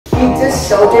just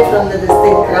shouted from this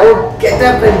thing, crowd, get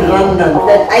up and run.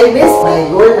 That I missed my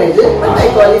gold medal, but I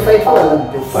qualified for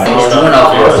Olympics.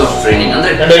 2.5 years of training.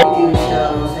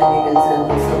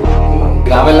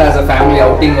 ನಾವೆಲ್ಲ as a family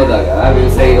outing ಹೋದಾಗ will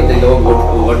say ಇವತ್ತಿಗೆ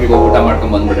ಹೋಗಿ ಊಟ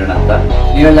ಮಾಡ್ಕೊಂಡ್ ಬಂದ್ಬಿಡೋಣ ಅಂತ.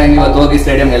 ನೀವೆಲ್ಲ ಇವತ್ತು ಹೋಗಿ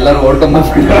ಸ್ಟೇಡಿಯಂ ಎಲ್ಲರೂ ಓಡ್ಕೊಂಡ್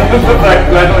ಬಂದ್ಬಿಡೋಣ.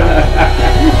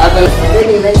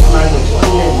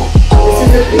 This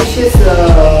is a precious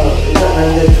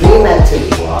dream actually.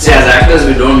 See, as actors,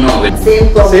 we don't know. Same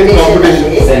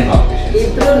competition.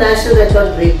 Improve national record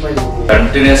break money.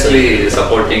 Continuously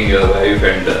supporting your wife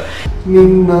and.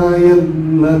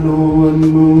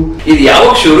 ಇದು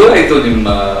ಯಾವಾಗ ಶುರು ಆಯ್ತು ನಿಮ್ಮ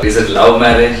ಇಸ್ ಇಟ್ ಲವ್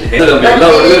ಮ್ಯಾರೇಜ್? ಎಲ್ಲ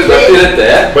ಹುಡುಗರು ಗೊತ್ತಿರುತ್ತೆ,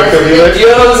 but you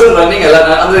are also running ಎಲ್ಲ.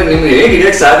 ಅಂದ್ರೆ ನಿಮ್ಗೆ ಹೇಗೆ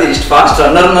ಹಿಡಿಯಕ್ ಸಾಧ್ಯ ಇಷ್ಟು ಫಾಸ್ಟ್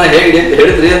ರನ್ನರ್ ನ ಹೇಗೆ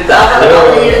ಹೇಳಿದ್ರಿ ಅಂತ?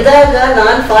 ಹಿಡಿದಾಗ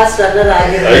ನಾನ್ ಫಾಸ್ಟ್ ರನ್ನರ್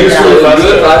ಆಗಿರಲಿಲ್ಲ.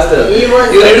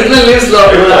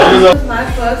 My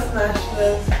first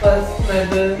nationals, first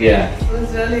medal. Yeah. It was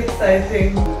really exciting.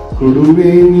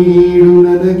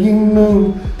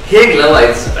 ಹೇಗ್ ಲವ್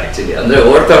ಆಯ್ತು ಆಕ್ಚುಲಿ? ಅಂದ್ರೆ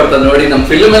ಓಡ್ತಾ ನೋಡಿ ನಮ್ಮ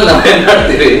ಫಿಲ್ಮ್ ಅಲ್ಲಿ ನಾವ್ ಏನ್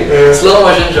ಮಾಡ್ತೀವಿ, ಸ್ಲೋ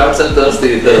ಮೋಷನ್ ಶಾರ್ಟ್ಸ್ ಅಲ್ಲಿ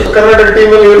ತೋರಿಸ್ತೀವಿ. ಕರ್ನಾಟಕ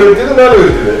ಟೀಮ್ ಅಲ್ಲಿ ಇರ್ತಿದ್ದು, ನಾನು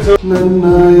ಇರ್ತಿದ್ದೆ. ನನ್ನ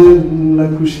ಎಲ್ಲ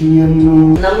ಖುಷಿಯನ್ನು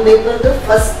ನಮ್ಮಿಬ್ಬರದು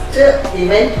first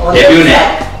event on the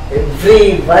track.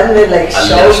 Everyone were like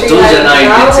shouting.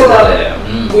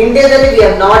 Indiaದಲ್ಲಿ we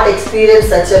have not experienced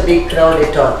such a big crowd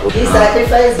at all. He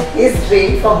sacrificed his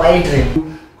dream for my dream.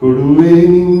 ಕೊಡುವೆ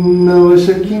ನಿನ್ನ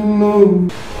ವಶಕ್ಕಿನ್ನು.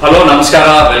 ಹಲೋ, ನಮಸ್ಕಾರ,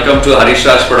 welcome to Harish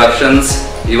Raj productions.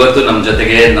 ಇವತ್ತು ನಮ್ಮ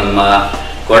ಜೊತೆಗೆ ನಮ್ಮ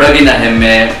ಕೊಡಗಿನ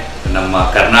ಹೆಮ್ಮೆ, ನಮ್ಮ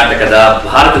ಕರ್ನಾಟಕದ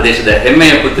ಭಾರತ ದೇಶದ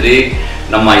ಹೆಮ್ಮೆಯ ಪುತ್ರಿ,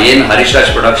 ನಮ್ಮ ಏನು ಹರೀಶ್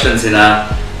ರಾಜ್ ಪ್ರೊಡಕ್ಷನ್ಸ್ ಇನ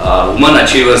ವುಮನ್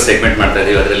ಅಚೀವರ್ಸ್ ಸೆಗ್ಮೆಂಟ್ ಮಾಡ್ತಾ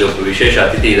ಇದೀವಿ. ಅದರಲ್ಲಿ ಒಬ್ಬ ವಿಶೇಷ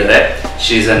ಅತಿಥಿ ಇದ್ದಾರೆ.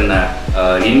 She is an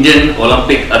Indian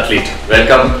Olympic athlete.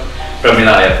 Welcome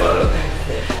Pramila Ayyappa ಅವರು.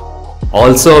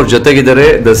 ಆಲ್ಸೋ ಅವ್ರ ಜೊತೆಗಿದ್ದಾರೆ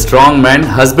the strong man,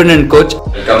 husband and coach.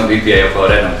 Welcome V P Ayyappa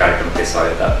ಅವರೇ, ನಮ್ಮ ಕಾರ್ಯಕ್ರಮಕ್ಕೆ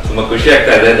ಸ್ವಾಗತ. ತುಂಬಾ ಖುಷಿ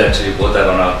ಆಗ್ತಾ ಇದೆ that you both are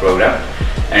on hour program.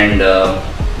 And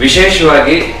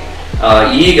ವಿಶೇಷವಾಗಿ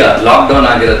ಈಗ ಲಾಕ್ ಡೌನ್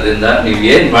ಆಗಿರೋದ್ರಿಂದ ನೀವು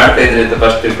ಏನ್ ಮಾಡ್ತಾ ಇದ್ರಿ ಅಂತ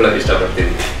ಫಸ್ಟ್ ತಿಳ್ಕೊಳಕ್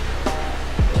ಇಷ್ಟಪಡ್ತೀನಿ.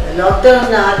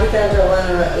 ಲಾಕ್ಡೌನ್ ಆಗಿದ್ದಾಗ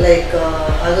ಲೈಕ್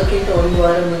ಅದಕ್ಕಿಂತ ಒಂದು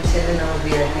ವಾರ ಮುಂಚೆನೆ ನಾವು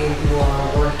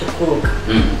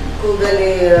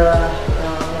ಕೂಗಲ್ಲಿ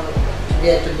we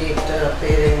had to meet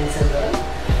parents and all.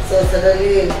 So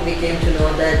suddenly we came to know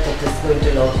that it is going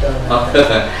to lockdown.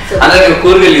 ಅಂದ್ರೆ ನೀವು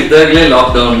ಕೂರ್ಗಲ್ಲಿ ಇದ್ದಾಗಲೇ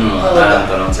ಲಾಕ್ಡೌನ್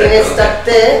ಅಂತ we stuck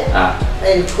there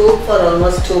in Coorg for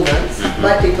almost 2 months,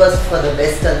 but it was for the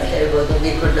best ಅಂತ ಹೇಳ್ಬೋದು.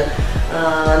 We could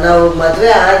ನಾವು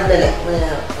ಮದುವೆ ಆದ್ಮೇಲೆ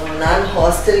ನಾನು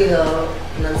ಹಾಸ್ಟೆಲ್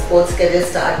ನನ್ನ ಸ್ಪೋರ್ಟ್ಸ್ ಕೆರಿಯರ್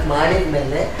ಸ್ಟಾರ್ಟ್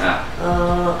ಮಾಡಿದ್ಮೇಲೆ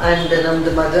ಅಂಡ್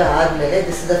ನಮ್ದು ಮದುವೆ ಆದ್ಮೇಲೆ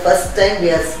this is the first time we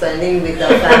are spending with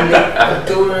our family.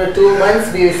 2 months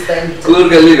we spent.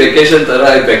 ಕೂರ್ಗಲ್ಲಿ vacation ತರ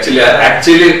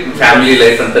ಆಕ್ಚುಲಿ ಫ್ಯಾಮಿಲಿ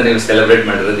ಲೈಫ್ ಅಂತ ನೀವು ಸೆಲೆಬ್ರೇಟ್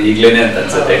ಮಾಡಿರೋದು ಈಗ್ಲೇನೆ ಅಂತ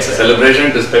ಅನ್ಸುತ್ತೆ. It's celebration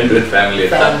to spend with family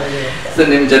ಅಂತ. ಸೊ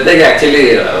ನಿಮ್ ಜೊತೆಗೆ ಆಕ್ಚುಲಿ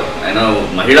ಏನೋ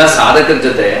ಮಹಿಳಾ ಸಾಧಕರ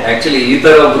ಜೊತೆ ಆಕ್ಚುಲಿ ಈ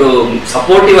ತರ ಒಬ್ರು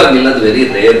ಸಪೋರ್ಟಿವ್ ಆಗಿ ನಿಲ್ಲೋದು very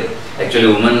rare. Actually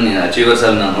woman achievers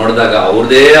ಅಲ್ಲಿ ನಾವು ನೋಡಿದಾಗ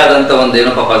ಅವ್ರದೇ ಆದಂತ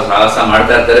ಒಂದೇನೋ ಪಾಪ ಸಾಹಸ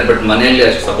ಮಾಡ್ತಾ ಇರ್ತಾರೆ, ಬಟ್ ಮನೆಯಲ್ಲಿ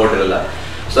ಅಷ್ಟು ಸಪೋರ್ಟ್ ಇರಲ್ಲ.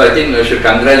 So I think you should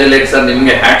congratulate sir,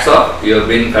 ನಿಮ್ಗೆ hats off. You have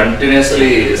been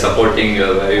continuously supporting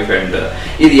your wife. And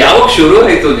ಇದು ಯಾವಾಗ ಶುರು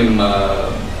ಆಯ್ತು ನಿಮ್ಮ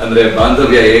ಅಂದ್ರೆ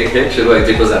ಬಾಂಧವ್ಯ? ಹೇಗೆ ಶುರು ಆಯ್ತು?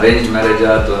 ಇಟ್ ವಾಸ್ ಅರೇಂಜ್ ಮ್ಯಾರೇಜ್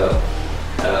ಅಥವಾ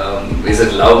ಇಸ್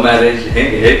ಇಟ್ ಲವ್ ಮ್ಯಾರೇಜ್?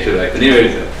 ಹೇಗೆ ಶುರು ಆಯ್ತು ನೀವು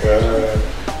ಹೇಳಿ ಸರ್?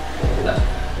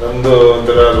 ನಮ್ದು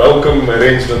ಒಂಥರ ಲವ್ ಕಮ್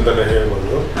ಅರೇಂಜ್ ಅಂತಾನೆ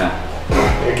ಹೇಳ್ಬೋದು.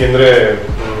 ಯಾಕೆಂದ್ರೆ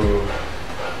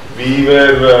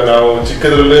ನಾವು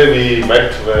ಚಿಕ್ಕದ್ರಲ್ಲೇ ವಿ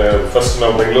ಮೆಟ್ ಫಸ್ಟ್.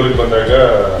 ನಾವು ಬೆಂಗಳೂರಿಗೆ ಬಂದಾಗ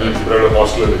ಇಬ್ಬರು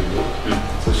ಹಾಸ್ಟೆಲ್ ಅಲ್ಲಿ ಇದ್ದು.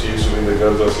 So she use to B in the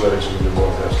girls hostel, she in the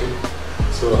boys hostel.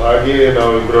 So ಹಾಗೆ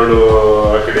ನಾವು ಇಬ್ಬರು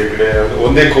ಆ ಕಡೆ ಈ ಕಡೆ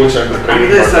ಒಂದೇ ಕೋಚ್ ಅಂದ್ರೆ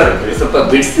ಟ್ರೈನಿಂಗ್ ಮಾಡ್ತೀವಿ. ಸ್ವಲ್ಪ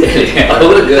ಬಿಡಿಸಿ,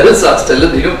 ಅವರು ಗರ್ಲ್ಸ್ ಹಾಸ್ಟೆಲ್,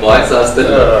 ನೀವು ಬಾಯ್ಸ್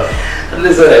ಹಾಸ್ಟೆಲ್. ಅಂದ್ರೆ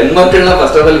ಸರ್ ಹೆಣ್ಮಕ್ಳನ್ನ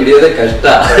ಫಸ್ಟ್ ಆಫ್ ಆಲ್ ಹಿಡಿಯೋದೇ ಕಷ್ಟ.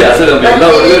 ಎಲ್ಲ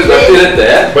ಹುಡುಗರು ಗೊತ್ತಿರುತ್ತೆ,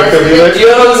 but you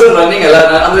are also running ಎಲ್ಲ.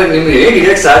 ಅಂದ್ರೆ ನಿಮ್ಗೆ ಹೇಗೆ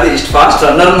ಹಿಡಿಯಕ್ ಸಾಧ್ಯ ಇಷ್ಟು ಫಾಸ್ಟ್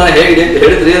ರನ್ನರ್ ನ ಹೇಗೆ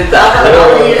ಹೇಳಿದ್ರಿ ಅಂತ?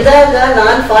 ಹಿಡಿದಾಗ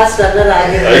ನಾನ್ ಫಾಸ್ಟ್ ರನ್ನರ್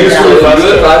ಆಗಿರಲಿಲ್ಲ.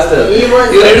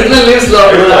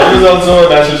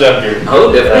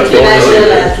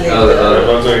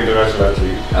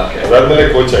 ಅದಾದ್ಮೇಲೆ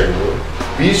ಕೋಚ್ ಆಗಿದ್ರು.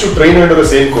 We used to train under the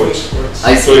same coach.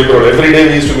 So every day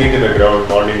we used to meet in the ground,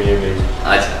 morning, evening.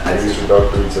 We used to talk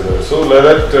to each other. So like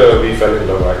that we fell in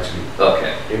love actually.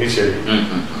 Okay. Initially.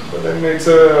 But then it's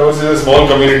a small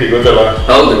community. ಗೊತ್ತಲ್ಲ?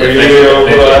 ಹೌದು.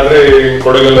 ಆದ್ರೆ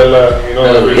ಕೊಡಗಲ್ಲೆಲ್ಲ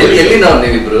ಎಲ್ಲಿ ನಾವು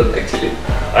ನೀವಿಬ್ರು actually?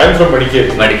 I am from Madikeri.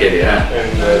 Madikeri,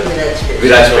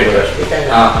 Virajpet.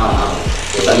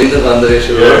 ಅಲ್ಲಿಂದ ಬಂದ್ರೆ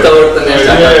ಶುರು ಓಡ್ತಾನೆ.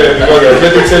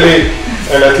 Athletics ಅಲ್ಲಿ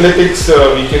and athletics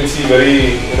we can see very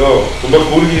ತುಂಬಾ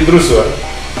ಕೂರ್ಗಿ ಇದ್ರು sir.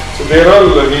 So they are all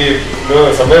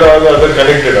somewhere or other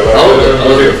connected.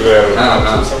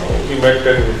 We met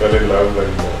and we fell in love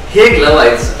and ಹೇಗ್ ಲವ್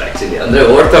ಆಯ್ತು sir actually ಅಂದ್ರೆ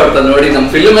ಓಡ್ತಾ ನೋಡಿ ನಮ್ಮ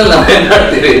ಫಿಲ್ಮ್ ಅಲ್ಲಿ ನಾವೇನ್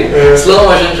ಮಾಡ್ತೀವಿ ಸ್ಲೋ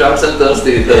ಮೋಷನ್ ಶಾರ್ಟ್ಸ್ ಅಲ್ಲಿ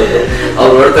ತೋರಿಸ್ತೀವಿ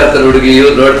ಅವ್ರು ಓಡ್ತಾ ಇರ್ತಾರೆ ಹುಡುಗಿ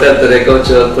ಇವ್ರು ನೋಡ್ತಾ ಇರ್ತಾರೆ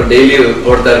ಕೋಚ್ ಡೈಲಿ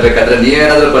ಓಡ್ತಾ ಇರ್ಬೇಕಾದ್ರೆ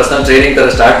ನೀವೇನಾದ್ರೂ ಪರ್ಸನಲ್ ಟ್ರೈನಿಂಗ್ ತರ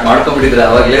ಸ್ಟಾರ್ಟ್ ಮಾಡ್ಕೊಂಡ್ಬಿಟ್ಟಿದ್ರೆ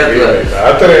ಅವಾಗ್ಲೇ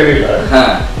ಆತರ ಏನಿಲ್ಲ.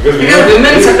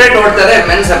 ವಿಮೆನ್ ಸೆಪರೇಟ್ ಓಡ್ತಾರೆ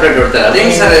ಮೆನ್ ಸೆಪರೇಟ್ ಓಡ್ತಾರೆ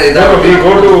ಅದೇನ್ ಸರ್ we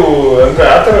go to ಅಂದ್ರೆ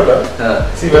ಆತರ ಅಲ್ಲ.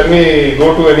 See when we go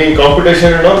to any competition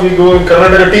and all we go in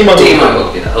Karnataka team ಆಗಿ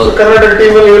ಹೋಗ್ತೀರಾ. ಕರ್ನಾಟಕ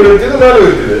ಟೀಮ್ ಅಲ್ಲಿ ಇವರು ಇರ್ತಿದ್ರು ನಾನು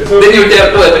ಇರ್ತಿದ್ದೆ. So then you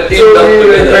have to team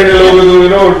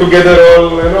together together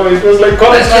all it was like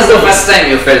college. That was the first time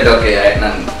you felt okay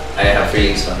I have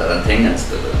feelings for that thing and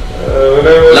stuff.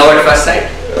 Love at first sight?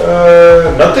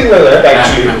 Nothing like that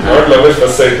actually. Not love at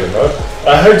first sight.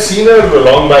 I had seen her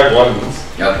long back once.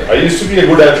 Okay. I used to be a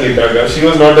good athlete. She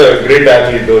was not a great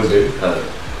athlete those days.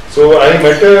 So I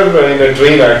met her in a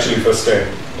train actually first time.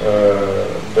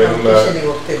 When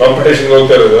competition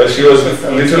she was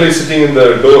literally sitting in the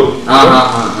door.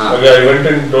 I went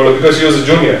and told her because she was a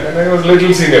junior and I was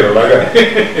little senior.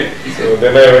 So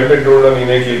then I went and told her,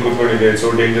 it's so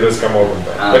dangerous, come out.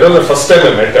 That was the first time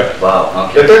I met her. Wow.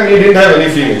 Okay. That time we didn't have any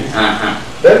feelings.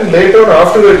 Then later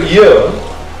after a year,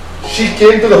 she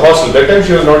came to the hostel. That time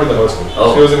she was not in the hostel.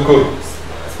 She was in Kur.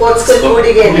 Sports school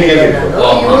ಕೂಡಿಗೆ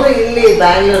ಇವರು ಇಲ್ಲಿ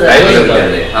ಬ್ಯಾಂಗ್ಳೂರ್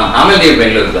ಆಮೇಲೆ ನೀವು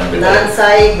ಬೆಂಗಳೂರಿಗೆ ಬಂದ್ಬಿಟ್ಟು ನಾನು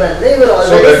ಸಾಯಿಗೆ ಬಂದೆ ಇವರು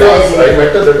So I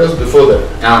met her, that was before that.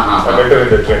 I met her in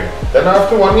the train. Then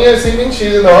after 1 year seeing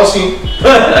she's in the hostel.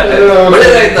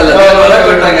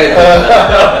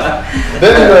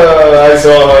 Then I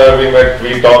saw her, we met,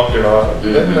 we talked,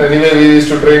 Then anyway we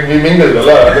used to train, we mingled,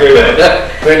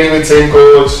 training with same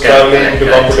coach, traveling to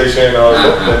competition and all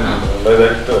that.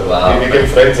 Then we became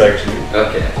friends actually.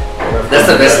 Okay. That's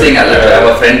the best thing. I have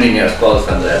a friend in your spouse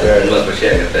ಅಂದ್ರೆ ತುಂಬಾ ಖುಷಿ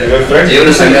ಆಗುತ್ತೆ. ಜೀವನ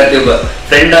ಸಂಗಾತಿ ಒಬ್ಬ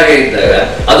friend ಆಗೇ ಇದ್ದಾಗ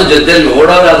ಅದು ಜೊತೆಲಿ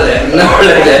ಓಡೋದಾದ್ರೆ ಇನ್ನೂ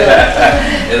ಒಳ್ಳೆದೆ.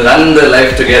 ರನ್ ದ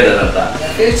ಲೈಫ್ ಟುಗೆದರ್ ಅಂತ.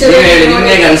 ನಿಮ್ಗೆ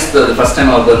ಹೇಗೆ ಅನಿಸ್ತು ಫಸ್ಟ್ ಟೈಮ್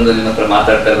ಅವ್ರು ಬಂದು ನಿಮ್ಮ ಹತ್ರ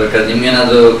ಮಾತಾಡ್ತಾ ಇರ್ಬೇಕಾದ್ರೆ ನಿಮ್ಗೆ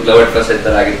ಏನಾದ್ರು ಲವ್ ಅಟ್ ಫಸ್ಟ್ ಸೈಟ್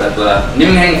ತರ ಆಗಿತ್ತು ಅಥವಾ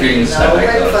ನಿಮ್ಗೆ ಹೆಂಗ್ ಫೀಲಿಂಗ್ಸ್ ಸ್ಟಾರ್ಟ್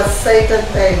ಆಯ್ತು? ಫಸ್ಟ್ ಸೈಟ್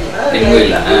ಅಂತ ಇಲ್ಲ, ನಿಮ್ಗೂ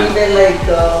ಇಲ್ಲ. Like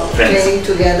training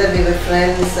together we were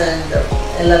friends and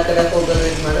ಎಲ್ಲ ಕಡೆ ಹೋಗೋದು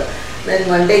ಇದು ಮಾಡೋದು. Then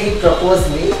one day he proposed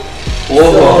me.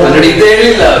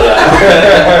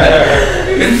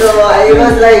 So I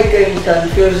was like in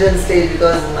confusion stage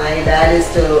because my dad is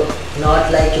to not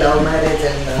like love marriage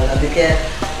and adike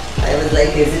I was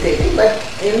like hesitating, but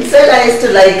inside I used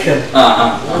to like him.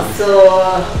 So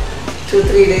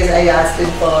 2-3 days I asked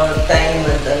him for time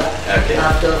and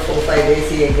after 4-5 days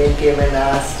he again came and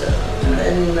asked.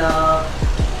 Then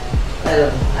I don't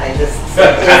know, I just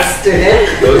said yes to him.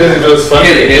 It was fun.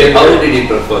 How did he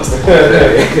propose?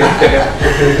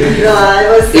 No, I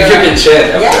was. If you can share.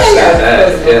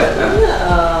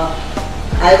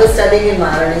 I was studying in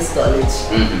Maharani's college.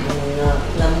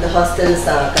 The hostels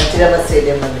Kanchiraba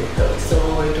Stadium andittu. So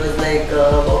it was like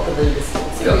walkable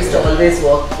distance. I used to always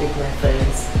walk with my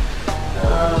friends.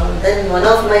 Then one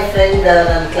of my friend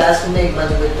ನನ್ನ classmate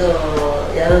ಬಂದ್ಬಿಟ್ಟು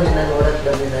ಯಾರೋ ನಿನ್ನ ನೋಡಕ್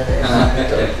ಬಂದಿದ್ದಾರೆ.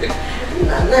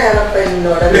 ನನ್ನ ಯಾರಪ್ಪ ಇಲ್ಲಿ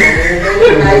ನೋಡಕ್ ಬಂದಿದ್ದಾರೆ.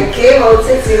 I came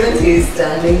outside, Siemens, he is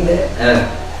standing there.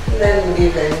 Then we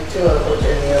went to a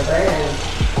hotel nearby and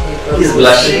he's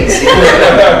blushing.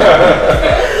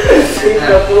 He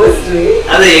proposed to me.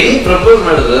 ಅದು ಹೆಂಗ್ ಪ್ರಪೋಸ್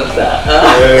ಮಾಡೋದು ಅಂತ.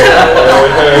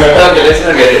 Okay, let's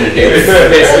not get into details.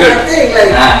 It's good. Nothing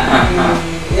like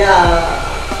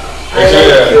yeah. Actually,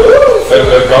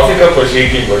 the coffee cup was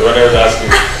shaking, but when I was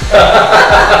asking.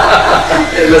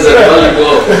 It was a roll go.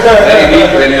 Very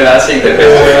deep when you were asking the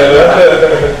question.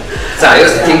 So I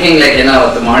was thinking like,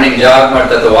 the morning jog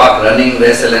ಮಾಡ್ತಾ walk, running,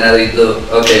 race ಎಲ್ಲ ಏನಾದ್ರು ಇದ್ದು,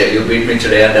 okay, you beat me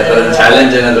today and that was a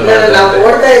challenge ಏನಾದ್ರು ಮಾಡ್ತಾ. ನಾವು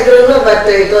ಓಡ್ತಾ ಇದ್ರು, but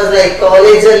it was like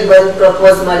college ಅಲ್ಲಿ ಬಂದು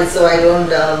ಪ್ರಪೋಸ್ ಮಾಡಿ, so I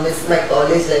don't miss my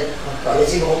college life.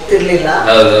 ಕಾಲೇಜಿಗೆ ಹೋಗ್ತಿರ್ಲಿಲ್ಲ.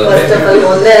 ಫಸ್ಟ್ ಆಫ್ ಆಲ್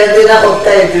ಒಂದೇ ದಿನ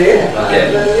ಹೋಗ್ತಾ ಇದ್ವಿ.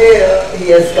 ಅದರಲ್ಲಿ he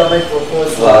has come and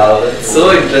proposed. Wow, it's so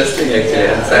interesting actually.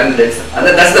 And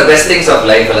that's the best things of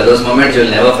life. Those moments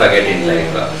you'll never forget in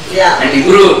life. Yeah. And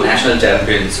ibru national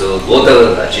champions, so both are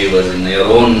achievers in your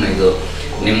own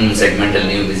ನಿಮ್ಮ segment ಅಲ್ಲಿ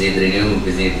ನೀವು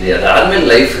ಬಿಸಿ ಇದ್ರಿ ಅದಾದ್ಮೇಲೆ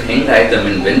life ಹೆಂಗ್ ಆಯ್ತು? I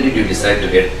mean when did you decide to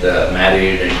get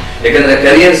married? ಯಾಕಂದ್ರೆ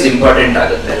careers important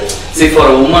ಆಗುತ್ತೆ. C for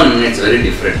a woman it's very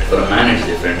different, for a man it's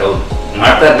different. ಅವ್ರು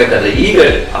ಮಾಡ್ತಾ ಇರ್ಬೇಕಾದ್ರೆ ಈಗ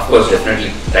of course definitely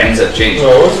times have change,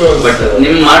 but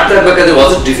ನಿಮ್ ಮಾಡ್ತಾ ಇರ್ಬೇಕಾದ್ರೆ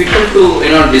was it difficult to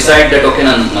decide that okay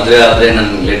ನಾನು ಮದುವೆ ಆದ್ರೆ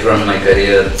ನಾನು ಲೇಟರ್ ಆನ್ ಮೈ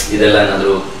ಕರಿಯರ್ ಇದೆಲ್ಲ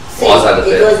ಏನಾದ್ರು ಪಾಸ್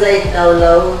ಆಗುತ್ತೆ? It was like ನಾವು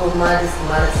ಲವ್ ಮಾಡಿ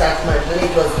ಸ್ಟಾರ್ಟ್ ಮಾಡಿದ್ರೆ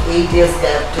it was 8 years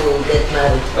gap to get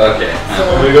married. Okay. So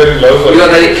we were in love. You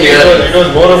were very clear. It was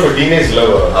more of a teenage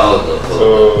love. ಹೌದು. So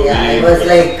yeah, I was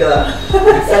like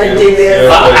 17 years.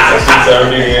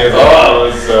 17 years. I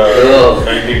was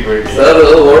 19-20. Sir,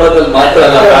 ಓಡೋದಲ್ಲಿ ಮಾತ್ರ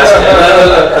ಅಲ್ಲ,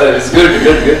 it's good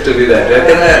to be that.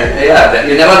 Yeah,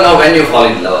 you never know when you fall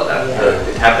in love.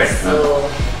 It happens.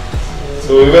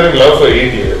 So we were in love for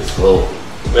 8 years. Oh.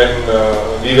 when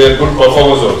we were good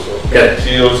performers also. Correct.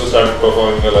 She also started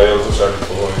performing well. I also started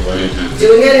performing well.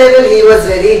 Junior level, he was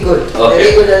very good. Okay.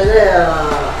 Very good. And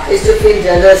I used to feel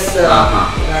jealous.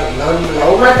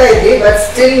 Love matter idli, but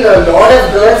still a lot of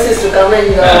girls used to come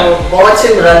and watch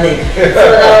him running. So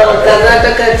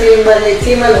Karnataka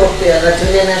team al ಹೋಗ್ತೀವಲ್ಲ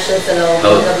junior nationals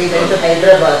we went to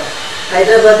Hyderabad.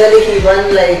 Hyderabad he won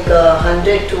like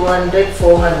 100, 200,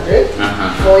 400,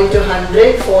 4 into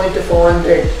 100, 4 into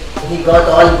 400. He got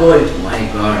all gold. My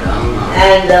God.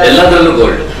 And ಎಲ್ಲದರಲ್ಲೂ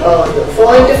gold.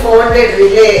 4 into 400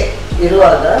 relay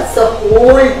ಇರುವಾಗ so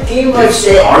whole team was It's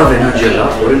there. a lot of energy ಅಲ್ಲ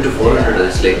 4 into 400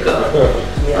 is like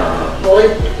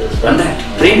ಅಂದ್ರೆ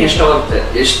train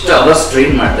ಎಷ್ಟು hours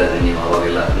train ಮಾಡ್ತಾ ಇದ್ರಿ ನೀವು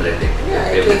ಅವಾಗೆಲ್ಲ ಅಂದ್ರೆ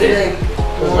every day?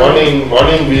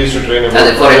 Morning we used to train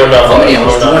about For how many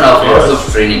hours? 2.5 hours of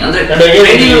training. And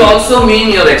training will also mean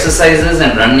your exercises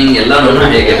and running.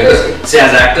 Because see,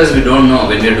 as actors we don't know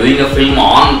when we are doing a film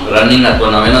on running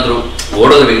ಅಥವಾ ನಾವೇನಾದ್ರೂ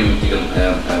ಓಡೋದು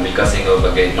ಮಿಲ್ಕಾ ಸಿಂಗ್ ಅವ್ರ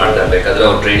ಬಗ್ಗೆ ಇದು ಮಾಡ್ತಾ ಇರ್ಬೇಕಾದ್ರೆ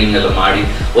ಅವ್ರು training ಎಲ್ಲ ಮಾಡಿ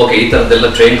ಓಕೆ ಈ ತರದ್ದೆಲ್ಲ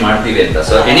ಟ್ರೈನ್ ಮಾಡ್ತೀವಿ ಅಂತ.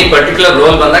 ಸೊ ಎನಿ ಪರ್ಟಿಕ್ಯುಲರ್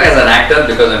ರೋಲ್ ಬಂದಾಗ as an actor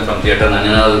because I from theatre ನಾನು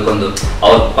ಏನಾದಕ್ಕೊಂದು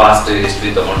ಅವ್ರ ಪಾಸ್ಟ್ ಹಿಸ್ಟ್ರಿ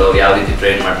ತಗೊಂಡು ಅವ್ರು ಯಾವ ರೀತಿ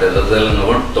ಟ್ರೈನ್ ಮಾಡ್ತಾ ಇದ್ರು ಅದೆಲ್ಲ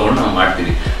ತಗೊಂಡು ನಾವು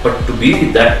ಮಾಡ್ತೀವಿ. But to be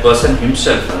that person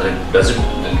himself ಅಂದ್ರೆ does it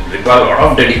require a lot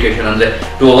of dedication ಅಂದ್ರೆ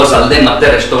 2 hours ಅಲ್ಲದೆ ಮತ್ತೆ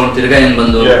ರೆಸ್ಟ್ ತಗೊಂಡು ತಿರ್ಗಾ ಏನ್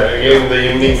ಬಂದು again in the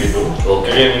evening we do.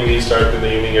 Okay. Again we start in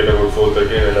the evening at about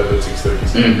 4:30 and at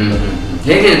 6:30.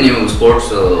 ಹೇಗೆ ನೀವು sports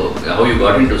how you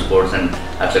got into sports and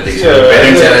athletics?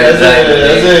 Parents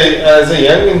as a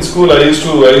young in school I used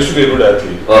to be a good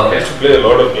athlete. Okay. I used to play a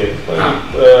lot of games.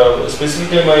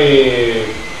 Specifically my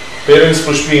parents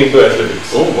pushed me into athletics.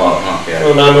 Oh wow. Okay.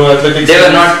 So nanu athletics they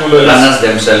were not runners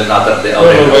themselves not they no,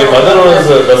 my mother was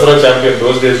a Dasara champion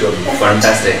those days only.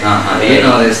 Fantastic. ಏನು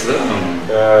ಅವರ ಹೆಸರು?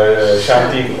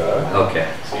 Shanti. Okay.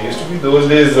 She used to be those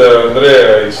days andre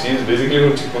she is basically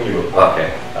from Chikmagalur. Okay.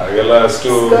 ಆಗೆಲ್ಲ ಅಷ್ಟು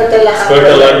skirt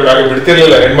ಎಲ್ಲ ಹಾಕಿ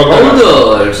ಬಿಡ್ತಿರ್ಲಿಲ್ಲ ಹೆಣ್ಮಕ್ಳು. ಹೌದು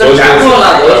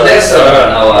those days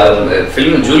ನಾವು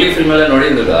film Julie film ಎಲ್ಲ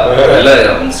ನೋಡಿದ್ರಲ್ಲ ಎಲ್ಲ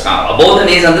above the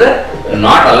knees ಅಂದ್ರೆ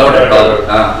not allowed at all.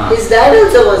 His dad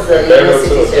also was a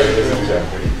university champion.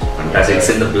 Fantastic. It's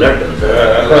in the blood.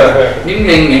 ನಿಮ್ಗೆ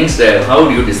ಹೆಂಗೆ how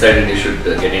do you decided you should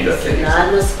get into athletics?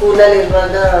 ನಾನು ಸ್ಕೂಲಲ್ಲಿ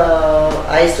ಇರುವಾಗ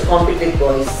I used to compete with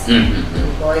boys.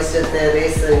 Boys ಜೊತೆ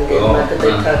race ಮತ್ತೆ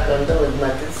bait ಹಾಕೊಂಡು ಇದು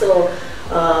ಮಾಡ್ತಿದ್ದೆ. ಸೊ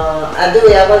ಅದು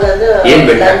ಯಾವಾಗ ಅಂದ್ರೆ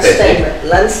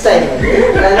ಲಂಚ್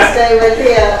ಟೈಮ್ ಅಲ್ಲಿ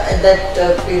ದಟ್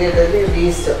ಪೀರಿಯಡ್ ಅಲ್ಲಿ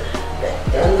ವೀಸ್ಟ್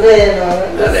ಅಂದ್ರೆ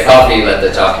ಕಾಫಿ ಮತ್ತೆ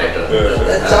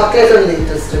ಚಾಕ್ಲೇಟ್ ಒಂದು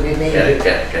ಇಂಟ್ರೆಸ್ಟ್ ಬಿ ಮೇನ್.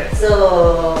 ಸೊ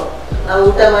ನಾವು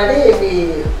ಊಟ ಮಾಡಿ we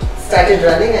started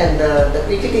running and the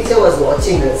PT teacher was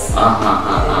watching us.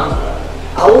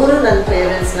 ಅವರು ನನ್ನ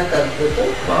ಪೇರೆಂಟ್ಸ್ ನ ಕರೆದ್ಬಿಟ್ಟು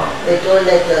they told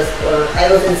like I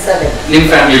was in 7. ನಿಮ್ಮ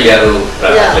ಫ್ಯಾಮಿಲಿ ಯಾರು?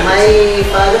 Yeah, my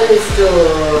father used to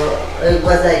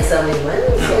was an examining man,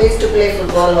 so he used to play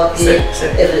football, hockey,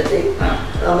 everything.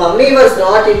 Mummy was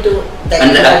not into that.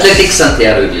 And athletics ಅಂತ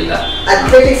ಯಾರು ಇರಲಿಲ್ಲ?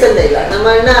 Athletics ಅಂತ ಇಲ್ಲ. ನಮ್ಮ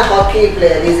ಅಣ್ಣ hockey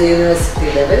player, he is a university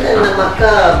level, and ನಮ್ಮ ಅಕ್ಕ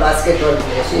basketball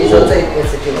player, she is also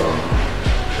university level.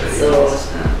 So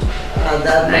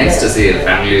nice to see a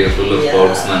family full of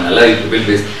sportsmen.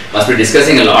 You must be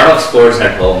discussing a lot of sports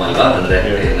at home.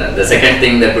 The second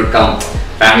thing that would come,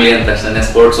 family and tashana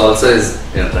sports also is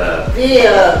we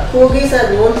Kogis are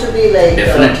known to be like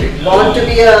definitely born to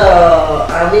be a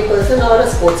army person or a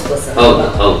sports person.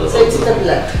 ಹೌದು. So it's the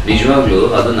blood. ನಿಜವಾಗ್ಲೂ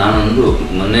ಅದು ನಾನೊಂದು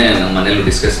ಮೊನ್ನೆ ನಮ್ಮ ಮನೆಯಲ್ಲೂ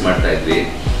discuss ಮಾಡ್ತಾ ಇದ್ವಿ.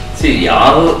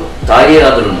 ಯಾವ ತಾಯಿ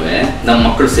ಆದ್ರೂ ನಮ್ಮ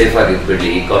ಮಕ್ಕಳು ಸೇಫ್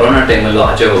ಆಗಿರ್ಬೇಡಿ, ಕೊರೋನಾ ಟೈಮಲ್ಲೂ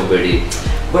ಆಚೆ ಹೋಗ್ಬೇಡಿ.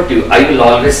 But I will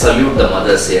always salute the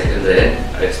mother's. ಯಾಕಂದ್ರೆ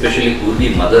ಎಸ್ಪೆಷಲಿ ಕೂರ್ಗಿ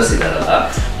ಮದರ್ಸ್ ಇದಾರಲ್ಲ,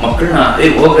 ಮಕ್ಕಳನ್ನ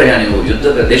ಹೋಗ್ರಯ್ಯ ನೀವು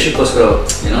ಯುದ್ಧದ ದೇಶಕ್ಕೋಸ್ಕರ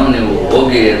ನೀವು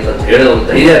ಹೋಗಿ ಅಂತ ಹೇಳೋ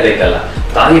ಧೈರ್ಯ ಬೇಕಲ್ಲ.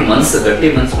 ತಾಯಿ ಮನ್ಸು ಗಟ್ಟಿ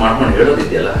ಮನ್ಸು ಮಾಡ್ಕೊಂಡು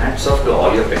ಹೇಳೋದಿದೆಯಲ್ಲ, hats off to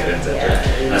all your parents.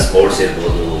 Sports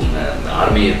ಇರ್ಬೋದು,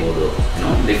 ಆರ್ಮಿ ಇರ್ಬೋದು,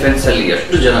 ಡಿಫೆನ್ಸ್ ಅಲ್ಲಿ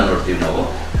ಎಷ್ಟು ಜನ ನೋಡ್ತೀವಿ ನಾವು.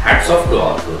 Hats off to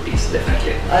all tease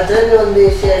definitely. ಅದರಲ್ಲಿ ಒಂದು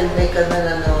ವಿಷಯ ಹೇಳ್ಬೇಕಂದ್ರೆ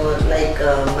ನಾನು ಲೈಕ್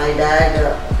ಮೈ ಡ್ಯಾಡ್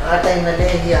ಆ ಟೈಮಲ್ಲೇ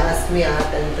ಹಿ ಆಸ್ಕ್ ಮಿ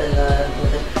ಆರ್ಟ್ ಅಂತೆಲ್ಲ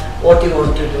what you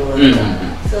want to do.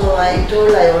 So I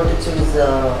told I want to choose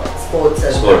sports.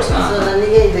 So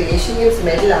ನನಗೆ ಇದು ಏಷ್ಯನ್ ಗೇಮ್ಸ್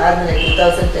ಮೆಡಲ್ ಆದ್ಮೇಲೆ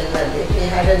 2010 ಅಲ್ಲಿ we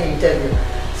had an interview.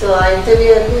 So ಆ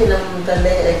ಇಂಟರ್ವ್ಯೂ ಅಲ್ಲಿ ನಮ್ಮ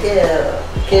ತಂದೆಗೆ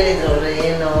ಕೇಳಿದ್ರು ಅವರು,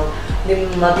 ಏನು ನಿಮ್ಮ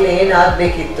ಮಗಳು ಏನು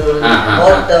ಆಗ್ಬೇಕಿತ್ತು,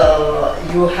 what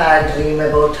you had dream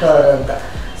about her ಅಂತ.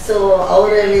 ಸೊ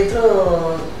ಅವ್ರು ಹೇಳಿದ್ರು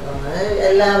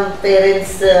ಎಲ್ಲ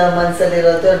parents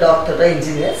ಮನಸ್ಸಲ್ಲಿರೋದು doctor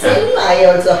engineer, same I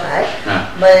also had,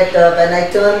 but when I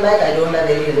turn back I don't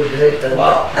have any regret.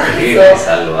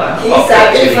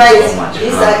 He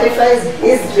sacrificed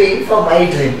his dream for my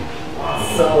dream.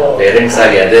 So parents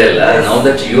ಆಗಿ ಅದೇ ಅಲ್ಲ, now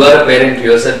that you are a parent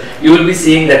your self, you will be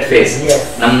seeing that face.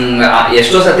 ನಮ್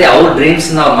ಎಷ್ಟೋ ಸತಿ ಅವ್ರ dreams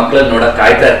ನ ಅವ್ರ ಮಕ್ಳಲ್ಲಿ ನೋಡಕ್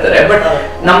ಕಾಯ್ತಾ ಇರ್ತಾರೆ, ಬಟ್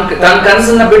ನಮ್ ತನ್ನ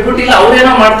ಕನಸನ್ನ ಬಿಟ್ಬಿಟ್ಟು ಇಲ್ಲ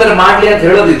ಅವ್ರೇನೋ ಮಾಡ್ತಾರೆ ಮಾಡ್ಲಿ ಅಂತ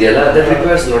ಹೇಳೋದಿದೆಯಲ್ಲ, that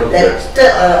requires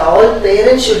all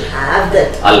parents should have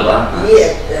that ಅಲ್ವಾ.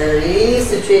 ಈ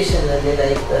ಸಿಚುವೇಶನ್ ಅಲ್ಲಿ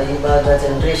ಲೈಕ್ ಇವಾಗ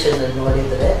ಜನರೇಷನ್ ಅಲ್ಲಿ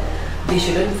ನೋಡಿದ್ರೆ we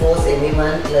shouldn't force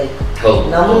anyone, like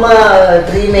ನಮ್ಮ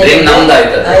ಡ್ರೀಮ್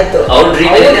ಆಯ್ತು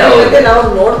ನಾವು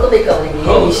ನೋಡ್ಕೋಬೇಕು, ಅವ್ರಿಗೆ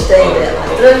ಏನ್ ಇಷ್ಟ ಇದೆ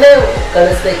ಅದ್ರಲ್ಲೇ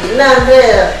ಕಳಿಸ್ಬೇಕು, ಇಲ್ಲ ಅಂದ್ರೆ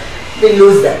we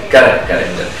lose that.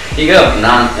 ಕರೆಕ್ಟ್. ಈಗ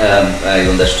ನಾನ್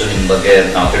ಒಂದಷ್ಟು ನಿಮ್ ಬಗ್ಗೆ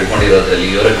ನಾವು ತಿಳ್ಕೊಂಡಿರೋದ್ರಲ್ಲಿ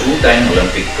your a 2-time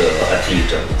Olympic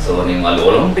athlete. So ನೀವು ಅಲ್ಲಿ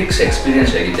ಒಲಿಂಪಿಕ್ಸ್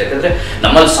ಎಕ್ಸ್ಪೀರಿಯನ್ಸ್ ಆಗಿತ್ತು, ಯಾಕಂದ್ರೆ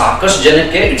ನಮ್ಮಲ್ಲಿ ಸಾಕಷ್ಟು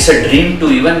ಜನಕ್ಕೆ it's a dream to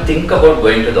even think about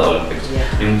going to the Olympics.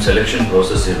 ನಿಮ್ ಸೆಲೆಕ್ಷನ್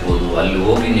ಪ್ರೋಸೆಸ್ ಇರ್ಬೋದು, ಅಲ್ಲಿ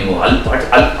ಹೋಗಿ ನೀವು ಅಲ್ಲಿ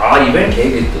ಆ ಇವೆಂಟ್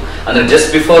ಹೇಗಿತ್ತು ಅಂದ್ರೆ just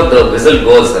before the whistle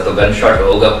goes ಅಥವಾ ಗನ್ ಶಾಟ್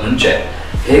ಹೋಗಕ್ ಮುಂಚೆ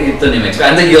ಹೇಗಿತ್ತು ನಿಮ್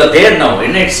ಎಕ್ಸ್ಪೀರಿಯನ್ಸ್? ಅಂದ್ರೆ you are there now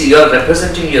in its, you are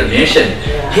representing your nation.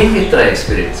 ಹೇಗಿತ್ತು ಆ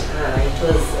experience? It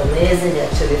was amazing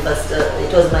actually.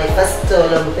 It was my first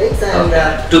Olympics and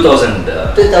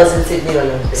 2000 Sydney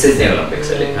Olympics. Sydney Olympics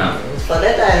ಅಲ್ಲಿ. For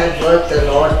that I had worked a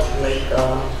lot, like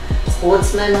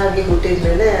sportsman ಆಗಿ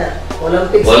ಹುಟ್ಟಿದ್ಮೇಲೆ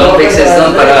Olympics is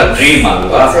ಒಂಥರ dream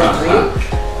ಅಲ್ವಾ?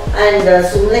 and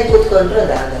ಸುಮ್ಮನೆ ಕೂತ್ಕೊಂಡ್ರೆ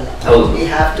ಅದಾಗಲ್ಲ. We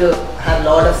have to have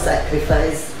lot of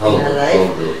sacrifice in our life.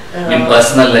 In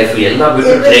personal life ಎಲ್ಲ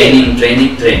ಬಿಟ್ಟು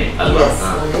training ಅಲ್ವಾ?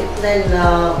 Then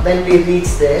when we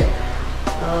reached there,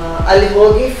 ಅಲ್ಲಿ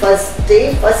ಹೋಗಿ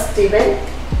first event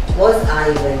was our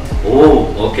event. Oh,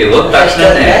 okay. Work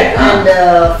ತಕ್ಷಣನೇ. And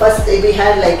first we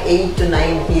had like 8 to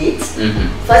 9 heats.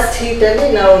 First heat ಅಲ್ಲಿ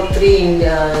ನಾವು 3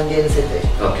 Indians ಇದ್ವಿ.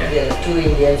 Okay. Yeah, 2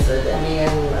 Indians were there, me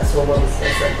and Soma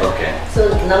business. Okay. So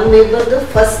ನಮ್ಮಿಬ್ಬರದು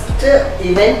first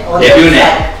event on the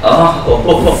track.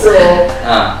 So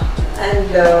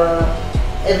and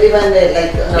everyone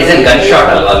like isn't gunshot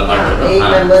alwa ಮಾಡ್ರು. 8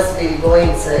 members will go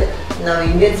inside. Now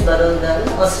Indians ಬರೋದು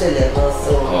Australia was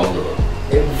so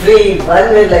everyone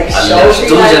will like shouting.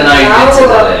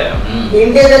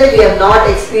 India we have not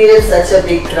experienced such a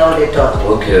big crowd at all.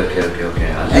 Okay.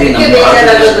 ಅಲ್ಲಿ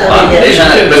ನಮ್ಮ ದೇಶನ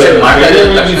represent ಮಾಡ್ತಾರೆ,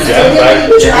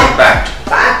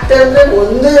 packed ಅಂದ್ರೆ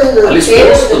ಒಂದು ಅಲ್ಲಿ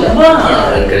sports ತುಂಬಾ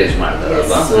ಎನ್ಕರೇಜ್ ಮಾಡ್ತಾರೆ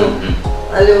ಅಲ್ವಾ?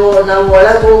 ಅಲ್ಲಿ ನಾವು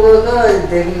ಒಳಗೆ ಹೋಗುವಾಗ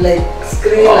ಲೈಕ್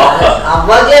ಸ್ಕ್ರೀನ್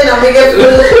ಅವಾಗಲೇ ನಮಗೆ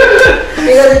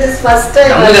ಫಸ್ಟ್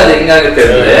ಟೈಮ್ ನಮಗೆ ಅದು ಹೆಂಗಾಗುತ್ತೆ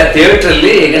ಅಂದ್ರೆ ಥಿಯೇಟರ್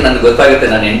ಅಲ್ಲಿ ಈಗ ನನ್ಗೆ ಗೊತ್ತಾಗುತ್ತೆ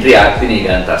ನಾನು ಎಂಟ್ರಿ ಆಗ್ತೀನಿ ಈಗ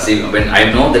ಅಂತ. I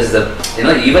know this is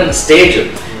even stage,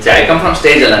 I come from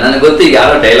stage ಅಲ್ಲ, ನನಗೆ ಗೊತ್ತು ಈಗ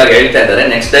ಯಾರೋ ಡೈಲಾಗ್ ಹೇಳ್ತಾ ಇದ್ದಾರೆ,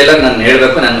 ನೆಕ್ಸ್ಟ್ ಡೈಲಾಗ್ ನಾನು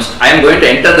ಹೇಳ್ಬೇಕು, ನಾನು I am going to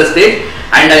enter the stage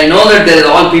and I know that there is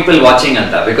all people watching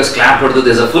ಅಂತ, ಬಿಕಾಸ್ ಕ್ಲಾಪ್ ಹೊಡೆದು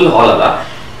ದೇರ್ ಇಸ್ ಅ ಫುಲ್ ಹಾಲ್ ಅಲ್ಲ,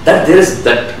 that there is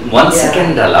that 1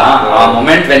 second ಅಲ್ಲ, ಆ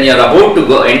moment when you are about to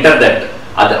go enter that,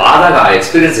 ಅದು ಆದಾಗ ಆ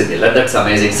experience ಇದೆಯಲ್ಲ, that's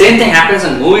amazing. Same thing happens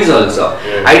in movies also.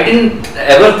 I didn't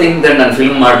ever think that ನಾನು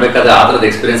film ಮಾಡ್ಬೇಕಾದ್ರೆ ಆ ಥರದ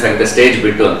ಎಕ್ಸ್ಪೀರಿಯನ್ಸ್ ಆಗುತ್ತೆ ಸ್ಟೇಜ್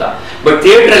ಬಿಟ್ಟು ಅಂತ. ಬಟ್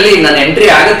ಥಿಯೇಟರ್ ಅಲ್ಲಿ ನಾನು ಎಂಟ್ರಿ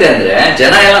ಆಗುತ್ತೆ ಅಂದ್ರೆ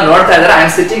ಜನ ಎಲ್ಲ ನೋಡ್ತಾ ಇದ್ದಾರೆ, I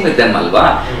am sitting with them ಅಲ್ವಾ,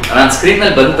 ನಾನು ಸ್ಕ್ರೀನ್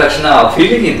ಮೇಲೆ ಬಂದ ತಕ್ಷಣ ಆ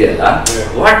ಫೀಲಿಂಗ್ ಇದೆಯಲ್ಲ,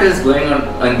 what is going on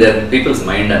in their people's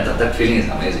mind ಅಂತ, ದಟ್ ಫೀಲಿಂಗ್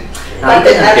ಇಸ್ ಅಮೇಸಿಂಗ್.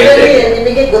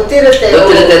 ನಿಮಗೆ ಗೊತ್ತಿರುತ್ತೆ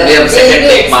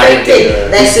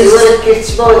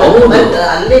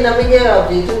ಅಲ್ಲಿ ನಮಗೆ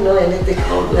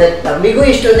ನಮಿಗೂ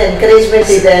ಇಷ್ಟೊಂದು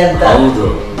ಎನ್ಕರೇಜ್ಮೆಂಟ್ ಇದೆ ಅಂತ.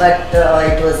 But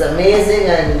it was amazing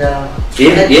and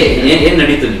ಏನ್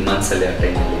ನಡೀತು ನಿಮ್ಮ ಮನಸ್ಸಲ್ಲಿ ಆ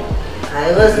ಟೈಮಲ್ಲಿ? I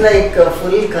was like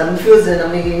full confuse.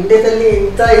 ನಮಗೆ ಇಂಡಿಯಾದಲ್ಲಿ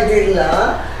ಇಂತ ಇದಿಲ್ಲ,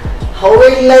 how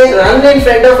will I run in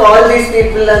front of all these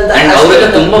people ಅಂತ. ಅವರೆಲ್ಲ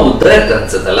ತುಂಬಾ ಉದ್ದ ಇರ್ತಾರೆ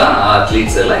ಅನ್ಸುತ್ತಲ್ಲ ಆ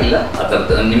ಅಥ್ಲೀಟ್ಸ್ ಎಲ್ಲ, ಇಲ್ಲ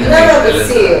ಅದರ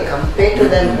ನಿಮಗೆ compare to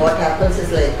them what happens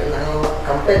is like, ನಾವು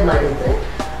ಕಂಪೇರ್ ಮಾಡಿದ್ರೆ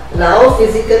ನಾವು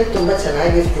ಫಿಸಿಕಲ್ ತುಂಬಾ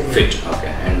ಚೆನ್ನಾಗಿರ್ತೀವಿ,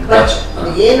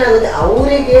 ಏನಾಗುತ್ತೆ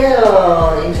ಅವರಿಗೆ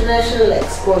ಇಂಟರ್ನ್ಯಾಷನಲ್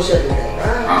ಎಕ್ಸ್ಪೋಷರ್ ಇದೆ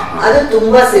ಅದು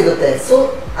ತುಂಬಾ ಸಿಗುತ್ತೆ. ಸೊ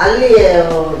ಅಲ್ಲಿ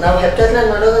ನಾವು ಹೆಪ್ಟಾಥ್ಲಾನ್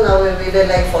ಮಾಡೋದು ನಾವು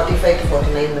ಲೈಕ್ 45 to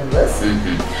 49 ಮೆಂಬರ್ಸ್.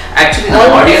 ಆಕ್ಚುಲಿ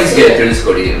ಆಡಿಯನ್ಸ್ಗೆ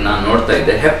ತಿಳಿಸ್ಕೊಡಿ, ನಾನು ನೋಡ್ತಾ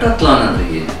ಇದ್ದೆ ಹೆಪ್ಟಾಥ್ಲಾನ್ ಅಂದ್ರೆ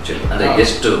ಏನು ಆಕ್ಚುಲಿ, ಅಂದ್ರೆ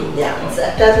ಎಷ್ಟು?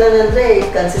 ಹೆಪ್ಟಾಥ್ಲಾನ್ ಅಂದ್ರೆ it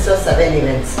consist of 7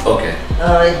 events. Okay.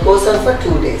 It goes on for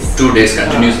 2 days. 2 days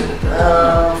continuous ಇರುತ್ತೆ.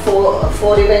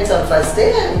 4 events on first day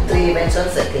and 3 events on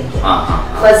second day.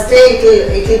 First day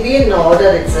it will be in order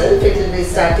itself. It will be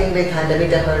starting with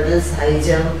 100-meter hurdles, high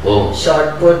jump, shot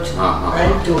put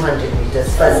and 200 meters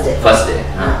first day.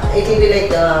 It will be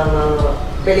like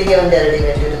ಬೆಳಿಗ್ಗೆ ಒಂದು 2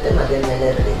 event ಇರುತ್ತೆ, ಮಧ್ಯಾಹ್ನ ಮೇಲೆ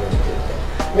 2 event ಇರುತ್ತೆ.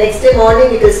 Next day morning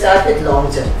it will start with long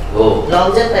jump. Long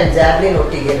jump and javelin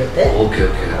ಒಟ್ಟಿಗೆ ಇರುತ್ತೆ.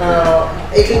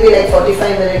 It will be like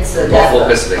 45 minutes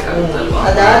focus ಬೇಕಾಗುತ್ತಲ್ವಾ.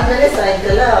 ಅದಾದ್ಮೇಲೆ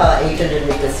ಸಾಯಂಕಾಲ 800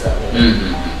 meters running.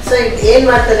 ಸೊ ಏನ್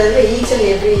ಮಾಡ್ತಾರೆ ಅಂದ್ರೆ ಈಚ್ ಅಂಡ್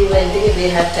ಎವ್ರಿ ಇವೆಂಟ್ ಗೆ we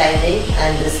have timing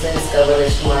and distance cover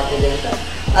ಎಷ್ಟು ಮಾಡ್ತಿದೆ ಅಂತ.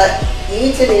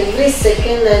 Each and every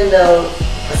second and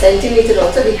centimetre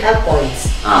also we have points.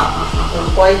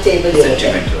 Point table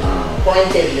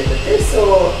ಇರುತ್ತೆ. ಸೊ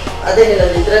ಅದೇ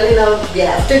ಹೇಳೋದು ಇದರಲ್ಲಿ ನಾವು we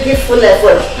have to give full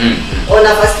effort. ಓ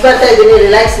ನಾ ಫಸ್ಟ್ ಬರ್ತಾ ಇದ್ದೀನಿ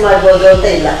ರಿಲ್ಯಾಕ್ಸ್ ಮಾಡ್ಬೋದು ಅಂತ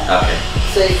ಇಲ್ಲ.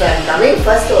 So if I am coming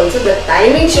first also the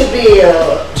timing should be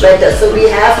better. So we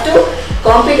have to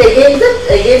compete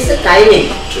against the timing,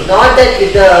 not that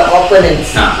with the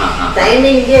opponents.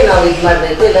 Timing ಗೆ ನಾವು ಇದು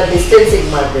ಮಾಡಬೇಕು, ಇಲ್ಲ ಡಿಸ್ಟೆನ್ಸ್ ಇದು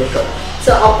ಮಾಡಬೇಕು.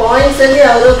 ಸೊ ಆ ಪಾಯಿಂಟ್ಸ್ ಅಲ್ಲಿ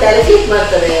ಅವರು ಕ್ಯಾಲ್ಕುಲೇಟ್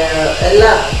ಮಾಡ್ತಾರೆ ಎಲ್ಲ.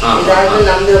 ಇದಾದ್ಮೇಲೆ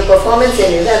ನಮ್ದು ಪರ್ಫಾರ್ಮೆನ್ಸ್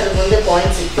ಏನಿದೆ ಅದ್ರ ಮುಂದೆ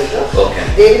ಪಾಯಿಂಟ್ಸ್ ಇಟ್ಬಿಟ್ಟು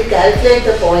they will calculate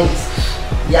the points.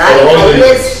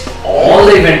 all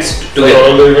the events together.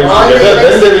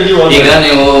 ಈಗ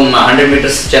ನೀವು 100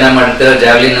 meters ಚೆನ್ನಾಗಿ ಮಾಡಿರ್ತೀರ,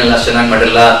 ಜಾವ್ಲಿನ್ ಎಲ್ಲ ಚೆನ್ನಾಗಿ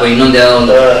ಮಾಡಿರಲ್ಲ, ಅಥವಾ ಇನ್ನೊಂದು ಯಾವುದೋ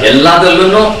ಒಂದು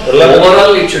ಎಲ್ಲದರಲ್ಲೂ over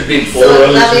all it should be.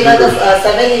 ನಾವೀಗ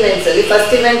 7 events ಅಲ್ಲಿ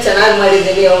ಫಸ್ಟ್ ಇವೆಂಟ್ ಚೆನ್ನಾಗಿ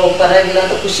ಮಾಡಿದ್ದೀವಿ, ಪರವಾಗಿಲ್ಲ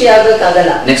ಅಂತ ಖುಷಿ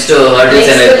ಆಗೋಕ್ಕಾಗಲ್ಲ. ನೆಕ್ಸ್ಟ್ ಹರ್ಡಲ್ಸ್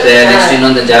ಇರುತ್ತೆ, ನೆಕ್ಸ್ಟ್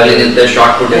ಇನ್ನೊಂದು ಜಾವ್ಲಿನ್ ಇರುತ್ತೆ,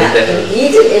 ಶಾರ್ಟ್ ಪುಟ್ ಇರುತ್ತೆ.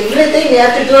 Each everything we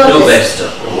have to do our best.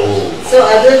 So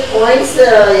ಅದರ ಪಾಯಿಂಟ್ಸ್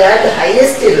ಯಾರ್ದು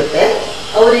ಹೈಯೆಸ್ಟ್ ಇರುತ್ತೆ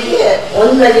ಅವರಿಗೆ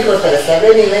ಒಂದು ಮೆಡಲ್ ಕೊಡ್ತಾರೆ.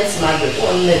 7 events ಮಾಡ್ಬಿಟ್ಟು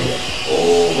ಒಂದು medal.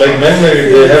 Like men,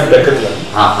 they have decathlon.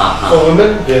 For women,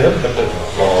 they have heptathlon.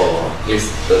 Yes,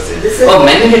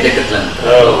 men get decathlon.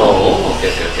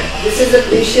 Okay. This is a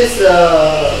precious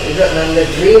the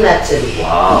dream actually.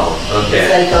 Wow. Okay.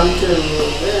 I come to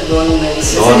going medal.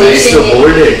 So nice to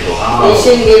hold it. Wow.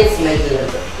 Asian Games medal.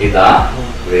 Ida,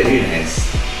 very nice.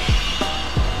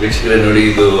 ವೀಕ್ಷಕರೇ ನೋಡಿ,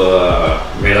 ಇದು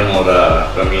madam ಅವರ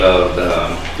ಪ್ರಮಿಳಾ ಅವರ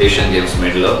Asian games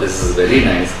medal. This is very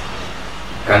nice.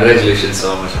 Congratulations so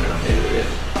much madam.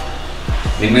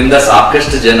 ನಿಮ್ಮಿಂದ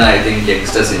ಸಾಕಷ್ಟು ಜನ I think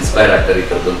youngsters inspire ಆಗ್ತಾರೆ ಈ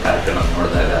ಥರದ್ದೊಂದು ಕಾರ್ಯಕ್ರಮ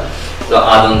ನೋಡಿದಾಗ. ಸೊ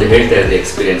ಅದೊಂದು ಹೇಳ್ತಾ ಇದ್ದೆ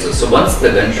experience. So once the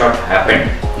gun shot happened,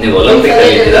 ನೀವು ಒಲಿಂಪಿಕ್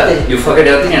ಅಲ್ಲಿ ಇದ್ದೀರಾ, you forget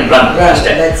everything and run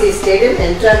ಅಷ್ಟೇ. ಸ್ಟೇಡಿಯಂ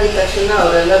ಎಂಟರ್ ಆಗಿದ ತಕ್ಷಣ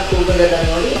ಅವರೆಲ್ಲ ಕೂಗೋದೆಲ್ಲ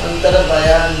ನೋಡಿ ಒಂಥರ ಭಯ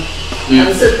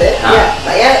ಅನ್ಸುತ್ತೆ.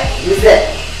 ಭಯ ಇದೆ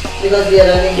because we are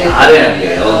running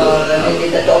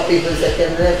with the top people.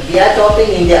 Second, we are top in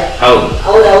India.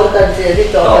 Our country is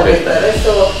top ಆಗಿರ್ತಾರೆ.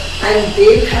 So and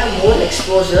they have more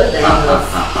exposure than us.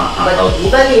 But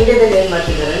ಇವಾಗ ಇಂಡಿಯಾದಲ್ಲಿ ಏನ್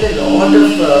ಮಾಡ್ತಿದ್ದಾರೆ ಅಂದ್ರೆ lot of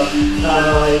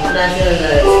international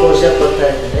exposure ಕೊಡ್ತಾ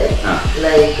ಇದ್ದಾರೆ.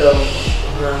 Like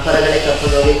ಹೊರಗಡೆ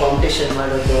ಕರ್ಕೊಂಡು ಹೋಗಿ ಕಾಂಪಿಟೇಷನ್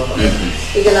ಮಾಡೋದು.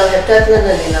 ಈಗ ನಾವು ಹೆಪ್ಟಾಥ್ಲಾನ್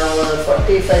ಅಲ್ಲಿ ನಾವು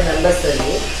 45 ಮೆಂಬರ್ಸ್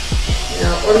ಅಲ್ಲಿ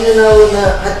ಒಂದು ನಾವು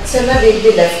 10 ಜನ will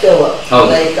be left over.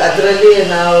 Like ಅದರಲ್ಲಿ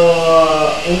ನಾವು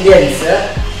ಇಂಡಿಯನ್ಸ್,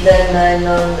 ದೆನ್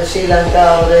ಇನ್ನೊಂದು ಶ್ರೀಲಂಕಾ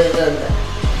ಅವರು ಅಂತ,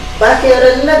 ಬಾಕಿ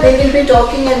ಅವರೆಲ್ಲ they will be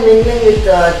talking and mingling with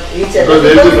each other.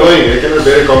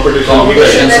 ಬೇರೆ ಕಾಂಪಿಟೇಷನ್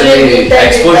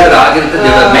ಎಕ್ಸ್ಪೋಜರ್ ಆಗಿರುತ್ತೆ,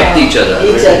 they have met each other.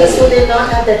 So they not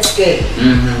have that scale.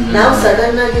 ನಾವು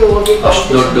ಸಡನ್ ಆಗಿ ಹೋಗಿ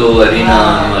ಅಷ್ಟು ದೊಡ್ಡ ಅರೀನಾ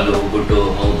ಅಲ್ಲಿ ಹೋಗ್ಬಿಟ್ಟು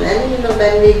ಹೌದು. And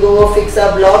when we go fix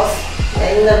our blocks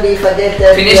and we forget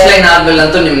that finish line ಆದ್ಮೇಲೆ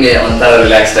ಅಂತೂ ನಿಮ್ಗೆ ಒಂಥರ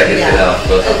ರಿಲ್ಯಾಕ್ಸ್ಡ್ ಆಗಿರ್ತೀರಾ.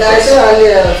 ಅದಾಯ್ತು, ಅಲ್ಲಿ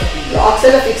ಬ್ಲಾಕ್ಸ್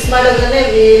ಎಲ್ಲ fix ಮಾಡೋದ್ರೇ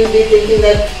we will be thinking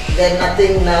that there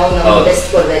nothing now ನಾವು ಬೆಸ್ಟ್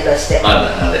ಕೊಡ್ಬೇಕು ಅಷ್ಟೇ.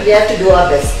 We have to do our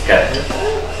best.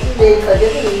 We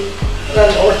forget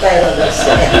ಓಡ್ತಾ ಇರೋದು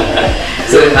ಅಷ್ಟೇ.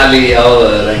 ಸೊ ಅಲ್ಲಿ ಯಾವ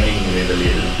ರ್ಯಾಂಕಿಂಗ್ ಇದರಲ್ಲಿ?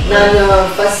 ನಾನು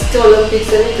ಫಸ್ಟ್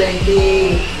ಒಲಿಂಪಿಕ್ಸ್ ಅಲ್ಲಿ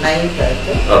 29th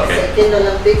ಆಯ್ತು. Second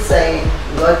Olympics I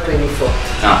got 24th.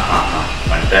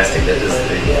 Fantastic. That is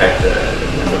in fact a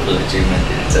wonderful achievement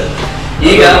in itself.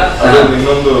 ಈಗ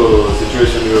ಇನ್ನೊಂದು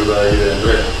ಸಿಚುವೇಶನ್ ಇವಾಗ ಆಗಿದೆ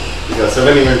ಅಂದ್ರೆ, ಈಗ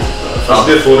 7 events, ಫಸ್ಟ್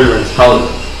ಡೇ 4 events. ಹೌದು,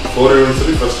 4 events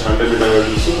ಅಲ್ಲಿ first 100 meter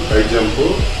hurdles, high jump,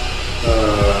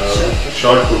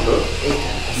 shot put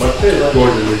ಮತ್ತೆ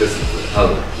 200 meters.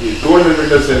 ಹೌದು, ಈ 200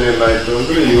 meters ಏನೆಲ್ಲ ಆಯ್ತು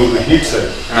ಅಂದ್ರೆ ಇವ್ರದ್ದು ಹೀಟ್ಸ್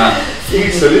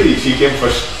ಅಲ್ಲಿ she came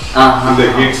first in the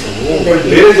heats.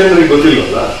 ಬೇರೆ ಜನರಿಗೆ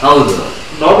ಗೊತ್ತಿಲ್ವಲ್ಲ. ಹೌದು,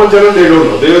 ನಾರ್ಮಲ್ ಜನ they don't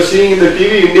know. They were seeing in the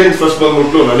TV Indians first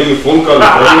ಬಂದ್ಬಿಟ್ಟು ನನಗೆ phone call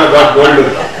Praveena got gold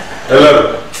ಅಂತ ಎಲ್ಲರೂ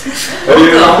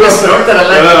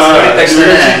ನೋಡ್ತಾರಲ್ಲ. ಶಿ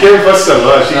ಕೇಮ್ ಫಸ್ಟ್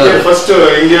ಅಲ್ವಾ, she came first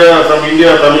India, from India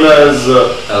Pramila is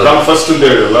come first ಅಂತ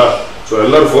ಹೇಳಿರಲ್ಲ. ಸೊ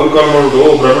ಎಲ್ಲರೂ ಫೋನ್ ಕಾಲ್ ಮಾಡ್ಬಿಟ್ಟು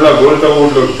Pramila gold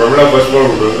ತಗೊಂಡ್ಬಿಟ್ಟು Pramila first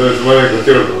ಮಾಡ್ಬಿಟ್ಟು ಅಂದ್ರೆ ಸುಮಾರು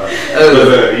ಗೊತ್ತಿರುತ್ತಲ್ಲ.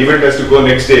 Event has to go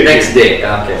next day.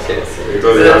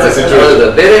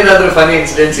 ಬೇರೆ ಏನಾದ್ರು ಫನಿ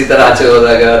ಇನ್ಸಿಡೆಂಟ್ಸ್ ಈ ತರ ಆಚೆ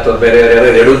ಹೋದಾಗ, ಅಥವಾ ಬೇರೆ ಯಾರು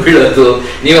ಎಡವು ಬೀಳೋದು,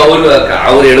 ನೀವು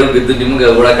ಅವ್ರು ಎಡವು ಬಿದ್ದು ನಿಮ್ಗೆ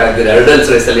ಓಡಕ್ ಆಗ್ತೀರಿ, ಹರ್ಡಲ್ಸ್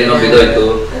ರೇಸ್ ಅಲ್ಲಿ ಏನೋ ಬಿದ್ದೋಯ್ತು,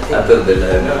 ಆ ಥರದ್ದೆಲ್ಲ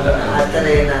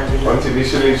once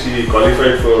initially she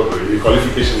qualified for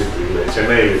qualification ಇತ್ತು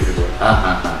ಚೆನ್ನೈಯಲ್ಲಿ ಇತ್ತು.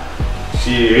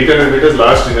 She 800 meters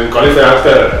last and qualify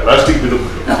after last week bidu.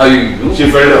 She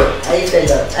fell down. I fell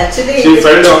down. Actually she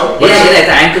fell down.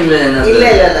 ಇಲ್ಲ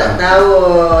ನಾವು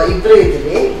ಇಬ್ರು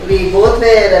ಇದ್ವಿ. We both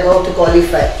were about to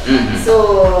qualify. So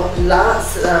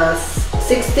last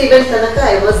 6th event ತನಕ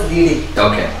I was leading.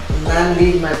 Okay. ನಾನು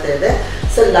lead ಮಾಡ್ತಾ ಇದ್ದೆ.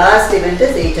 So last event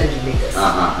is 800 meters.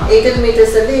 800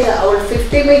 meters ಅಲ್ಲಿ ಅವಳು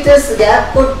 50 meters ಗ್ಯಾಪ್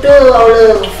ಕೊಟ್ಟು ಅವಳು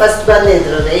ಫಸ್ಟ್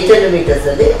ಬಂದಿದ್ರು. 800 meters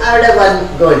ಅಲ್ಲಿ ಅವಳ 1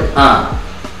 gold.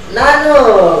 ನಾನು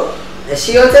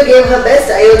she also gave her best,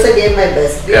 I also gave my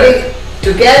best. We were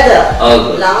together.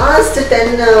 Last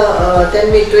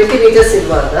 20 meters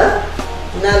ಇರುವಾಗ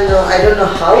ನಾನು I don't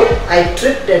know how I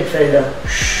tripped and fell down.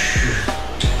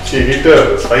 She hit her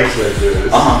spikes like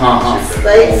this.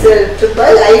 Spikes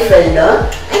triple, I fell down,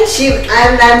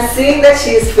 and I'm seeing that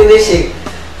she is finishing.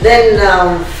 Then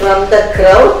from the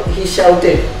crowd, he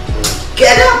shouted,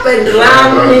 "Get up and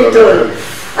run!" He told,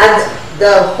 and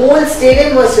the whole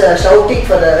stadium was shouting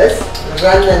for us,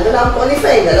 run, and then I'm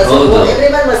qualifying. So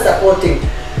everyone was supporting.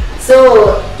 So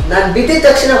ನಾನು ಬಿದ್ದಿದ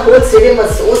ತಕ್ಷಣ whole stadium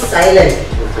was so silent.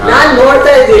 ನಾನು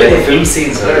ನೋಡ್ತಾ ಇದ್ದೀನಿ film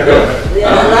scenes.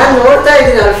 ನಾನು ನೋಡ್ತಾ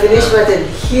ಇದ್ದೀನಿ ಅವ್ರು finish ಮಾಡ್ತೀನಿ.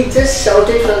 He just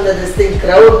shouted from this thing,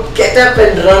 crowd, "Get up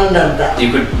and run" ಅಂತ. You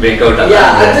could make out. Yeah,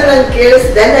 ಅದು ನಾನು ಕೇಳಿಸ್.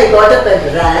 Then I got up and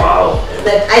ran. Wow.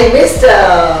 That I missed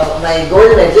my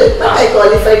gold medal, but I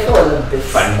qualified for Olympics.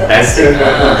 Fantastic.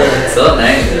 So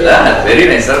nice. Very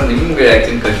nice, sir. ನಿಮ್ಗೆ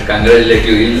actually congratulate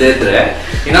you. ಇಲ್ಲದ್ರೆ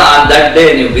on that day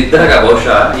ನೀವು ಬಿದ್ದಾಗ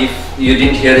ಬಹುಶಃ if you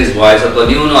didn't hear his voice ಅಥವಾ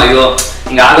ನೀವು ಅಯ್ಯೋ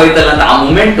ಹಿಂಗ ಆಗೋಯ್ತಲ್ಲ ಅಂತ ಆ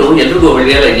ಮೂಮೆಂಟ್ ಎಲ್ರಿಗೂ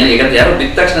ಹೊಳೆಯಲ್ಲ. ಯಾಕಂದ್ರೆ ಯಾರೋ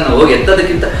ಬಿದ್ದ ತಕ್ಷಣ ನಾವು ಹೋಗಿ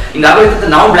ಎತ್ತದಕ್ಕಿಂತ ಹಿಂಗ ಆಗೋಯ್ತಂತ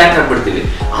ನಾವು ಬ್ಲ್ಯಾಂಕ್ ಆಗ್ಬಿಡ್ತೀವಿ.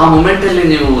 ಆ ಮೂಮೆಂಟ್ ಅಲ್ಲಿ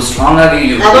ನೀವು ಸ್ಟ್ರಾಂಗ್ ಆಗಿ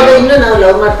ಇನ್ನು ನಾವು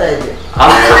ಲವ್ ಮಾಡ್ತಾ ಇದ್ವಿ.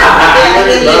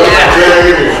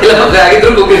 ಇಲ್ಲ ಮದುವೆ ಆಗಿದ್ರು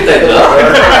ಹೋಗಿರ್ತಾ ಇದ್ರು.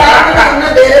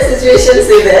 ಬೇರೆ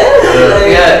ಸಿಚುವೇಶನ್ಸ್ ಇದೆ.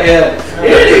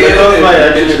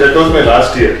 That was my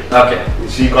last year. Okay.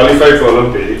 She qualified for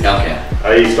Olympics. Okay.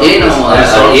 I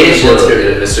stopped age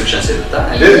restrictions ಇರುತ್ತಾ?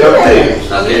 There's nothing.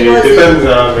 Okay. It depends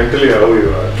mentally how you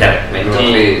are. Correct.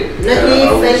 Mentally. He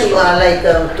felt like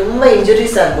ತುಂಬಾ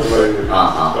injuries ಆಗ್ಬಿಟ್ಟು.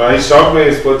 I stopped my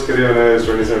sports career when I was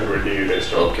 27, 28. I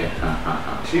stopped. Okay.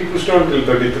 She pushed on till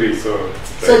 33. So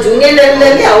junior level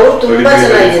ಅಲ್ಲಿ ಅವರು ತುಂಬಾ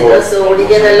ಚೆನ್ನಾಗಿದ್ರು. So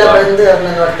ಹುಡುಗಿಯರೆಲ್ಲ ಬಂದು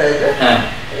ಅವ್ರನ್ನ ನೋಡ್ತಾ ಇದ್ರು.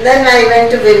 Then I went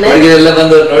to women. ಹುಡುಗಿಯರೆಲ್ಲ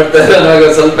ಬಂದು ನೋಡ್ತಾ ಇದ್ರು.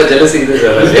 ಸ್ವಲ್ಪ jealousy ಇದೆ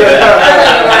ಸರ್ ಅಲ್ಲಿ.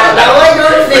 Now I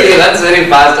don't feel. He runs very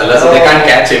fast ಅಲ್ಲ, so they can't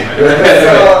catch him.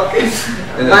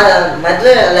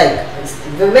 ಮದ್ವೆ like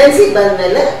women's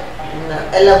ಬಂದ್ಮೇಲೆ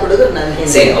ಎಲ್ಲ ಹುಡುಗರು ನನ್ನ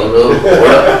ಹಿಂದೆ. See ಅವರು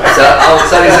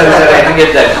sorry I didn't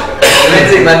get that.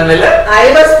 Women's ಬಂದ್ಮೇಲೆ I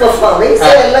was performing,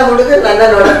 so ಎಲ್ಲ ಹುಡುಗರು ನನ್ನ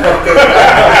ನೋಡಕ್ ಬರ್ತಿದ್ರು.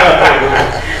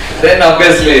 Then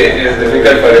obviously it is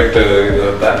difficult for him to ಇದು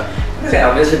ಅಂತ.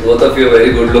 Obviously both of you are very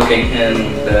good looking and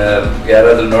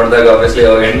ಯಾರಾದ್ರೂ ನೋಡಿದಾಗ obviously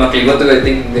ಅವ್ರ ಹೆಣ್ಮಕ್ಳು ಇವತ್ತು I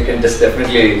think they can just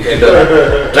definitely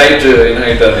try to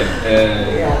it on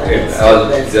it all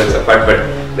jokes apart, but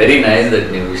very nice that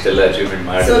ನೀವು ಇಷ್ಟೆಲ್ಲ achievement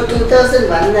ಮಾಡಿ. So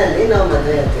 2001 ನಲ್ಲಿ ನಾವು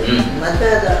ಮದುವೆ ಆದ್ವಿ. ಮದುವೆ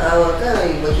ಆವಾಗ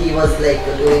he was like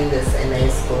doing this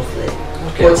NIS course like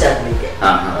coach ಆಗ್ಲಿಕ್ಕೆ.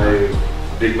 I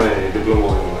did my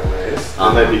diploma in NIS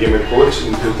and I became a coach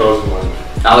in 2001.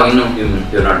 ಅವಾಗ ಇನ್ನು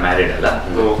you're not married ಅಲ್ಲ?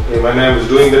 No, when I was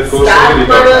doing that course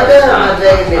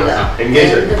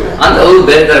engaged ಅಂತ ಅವರು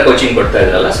ಬೇರೆ ತರ coaching ಕೊಡ್ತಾ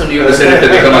ಇದ್ರಲ್ಲ, so you decided to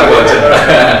become a coach.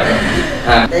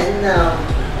 Then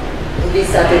we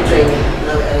started training.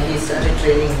 He started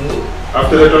training me.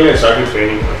 After that only I started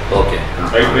training. Okay.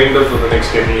 I trained her for the next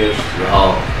 10 years. Wow.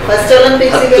 First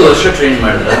Olympics 10 ವರ್ಷ train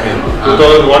ಮಾಡಿದ್ರ ನೀವು?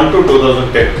 2001 to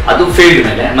 2010. ಅದು field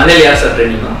ಮೇಲೆ ಮನೇಲಿ ಯಾರು sir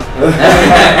training?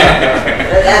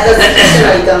 As a situation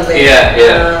I come with.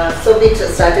 Yeah. So we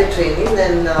started training.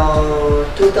 Then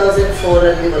 2004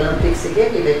 early Olympics again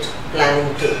we were planning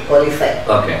to qualify.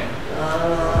 Okay.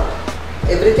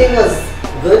 Everything was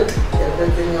good.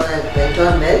 Everything went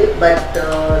on well. But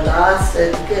last I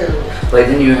think. By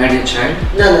then you had a child?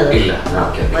 No. ಇಲ್ಲ.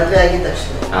 Okay. ಮದುವೆ ಆಗಿದ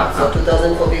ತಕ್ಷಣ. So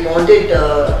 2004 we wanted.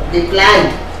 We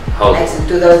planned. How? Actually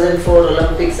 2004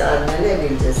 Olympics ಆದ್ಮೇಲೆ we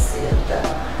just see ಅಂತ.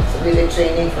 We were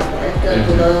training for that.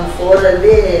 2004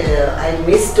 alli I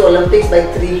missed Olympics by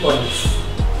 3 points.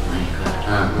 My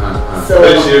God. So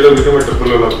she had to become a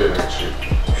triple Olympian actually.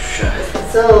 Sure.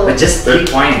 So but just 3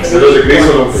 points. That was a Greece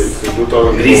Olympics in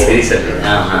 2004. Greece.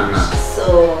 So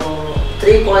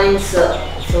 3 points.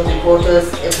 So reporters,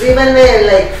 everyone were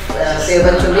like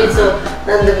favored to me. So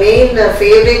then the main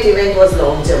favorite event was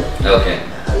long jump. Okay.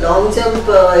 Long jump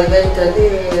event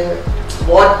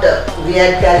what we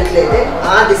had calculated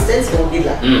our distance ಹೋಗಿಲ್ಲ.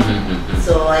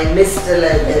 So I missed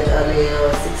like that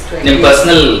 620. ನಿಮ್ಮ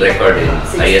personal record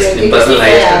highest ನಿಮ್ಮ personal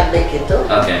highest ಆಗಬೇಕಿತ್ತು.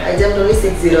 Okay. I jumped only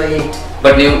 608.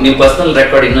 But ನಿಮ್ಮ personal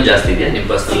record ಇನ್ನೂ ಜಾಸ್ತಿ ಇದೆಯಾ? ನಿಮ್ಮ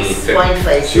personal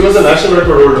 6.5. She was a national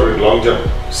record holder in long jump.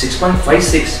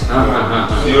 6.56.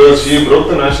 She broke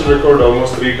the national record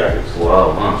almost 3 times. Wow.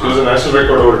 She was a national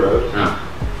record holder.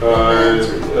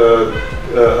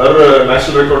 Her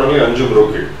national record only Anju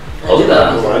broke it. ಹೌದಾ?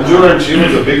 Anju and she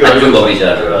was a big Anju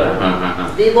Babijar.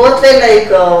 We both were like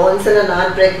ಒಂದ್ಸಲ ನಾನ್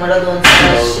break ಮಾಡೋದು,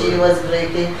 ಒಂದ್ಸಲ she was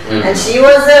breaking and she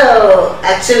was a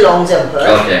actual long jumper.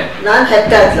 Okay. Non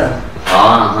heptathlon.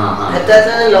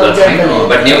 Heptathlon long jump.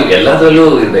 But ನೀವು ಎಲ್ಲದರಲ್ಲೂ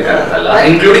ಇರಬೇಕಾಗುತ್ತಲ್ಲ,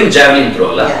 including javelin throw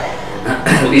ಅಲ್ಲ?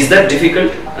 Is that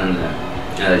difficult?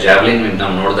 Javelin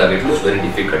ನಾವು ನೋಡಿದಾಗ it looks very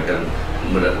difficult and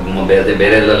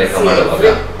ಬೇರೆ ಎಲ್ಲ ಲೆಕ್ಕ ಮಾಡುವಾಗ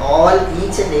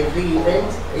each and every event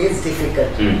is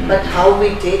difficult, but how we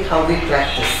take, how we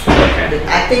practice.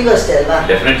 Acting ಅಷ್ಟೇ ಅಲ್ವಾ?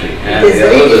 ಡೆಫಿನೆಟ್ಲಿ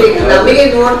ನಮಗೆ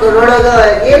ನೋಡುವಾಗ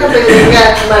ಏನಪ್ಪ ಹಿಂಗೆ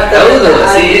ಆಕ್ಟ್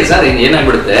ಮಾಡ್ತಾರೆ ಸರ್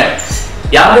ಏನಾಗ್ಬಿಡುತ್ತೆ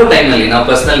ಯಾವ್ದೋ ಟೈಮಲ್ಲಿ ನಾವು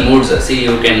ಪರ್ಸನಲ್ ಮೂಡ್ಸ್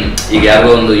ಯು ಕ್ಯಾನ್ ಈಗ ಯಾರೋ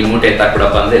ಒಂದು ಈ ಮೂಟೆ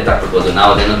ಎತ್ತಾಕ್ಬಿಡಪ್ಪ ಅಂದ್ರೆ ಎತ್ತಾಕ್ಬಿಡ್ಬೋದು, ನಾವು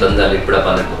ಅದೇನೋ ತಂದಲ್ಲಿ ಇಟ್ಬಿಡಪ್ಪ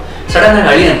ಅಂದ್ರೆ ಸಡನ್ ಆಗಿ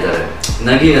ಅಳಿ ಅಂತಾರೆ,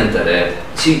 ನಗಿ ಅಂತಾರೆ,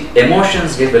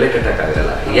 ಎಮೋಷನ್ಸ್ಗೆ ಬೆಲೆ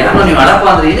ಕಟ್ಟಕ್ಕಾಗಲ್ಲ. ಯಾರೋ ನೀವು ಅಳಪ್ಪ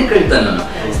ಅಂದ್ರೆ ಏನಕ್ಕೆ ಕಳಿತಾನೆ ನಾನು.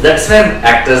 ದಟ್ಸ್ ವೈ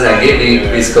ಆಕ್ಟರ್ಸ್ ಆಗಿ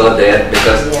V score there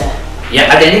because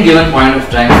at any given point of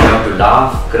time you have to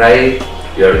laugh, cry,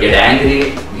 you have to get angry.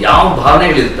 ಯಾವ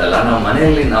ಭಾವನೆಗಳಿರುತ್ತಲ್ಲ ನಾವು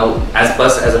ಮನೆಯಲ್ಲಿ ನಾವು ಆಸ್ ಅ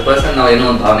ಪರ್ಸನ್ ನಾವು ಏನೋ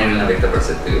ಒಂದು ಭಾವನೆಗಳನ್ನ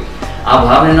ವ್ಯಕ್ತಪಡಿಸಿರ್ತೀವಿ, ಆ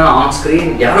ಭಾವನೆನ ಆನ್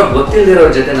ಸ್ಕ್ರೀನ್ ಯಾರೋ ಗೊತ್ತಿಲ್ಲದಿರೋರ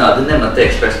ಜೊತೆ ನಾವು ಅದನ್ನೇ ಮತ್ತೆ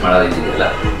express ಮಾಡೋದಿದೆಯಲ್ಲ,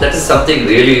 that is something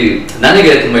really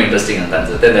ನನಗೆ ತುಂಬಾ ಇಂಟ್ರೆಸ್ಟಿಂಗ್ ಅಂತ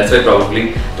ಅನ್ಸುತ್ತೆ. ದಟ್ಸ್ ವೈ ಪ್ರಾಬಬ್ಲಿ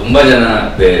ತುಂಬಾ ಜನ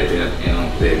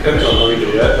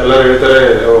ಎಲ್ಲರೂ ಹೇಳ್ತಾರೆ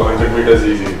 100 meters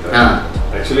ಈಸಿ ಅಂತ.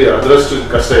 ಆಕ್ಚುಲಿ ಅದರಷ್ಟು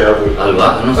ಕಷ್ಟ ಯಾವುದು ಅಲ್ವಾ,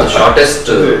 ಶಾರ್ಟೆಸ್ಟ್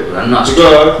ರನ್ ಅಷ್ಟು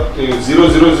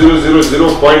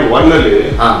 0.000.1 ಅಲ್ಲಿ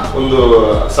ಒಂದು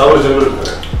 1000 ಜನರು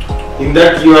ಇರ್ತಾರೆ. In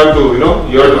that you have to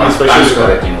you have to B special.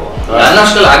 Run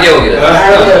ಅಷ್ಟಲ್ಲಿ ಆಗೇ ಹೋಗಿದೆ.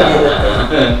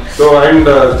 So and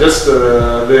just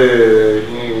they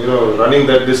running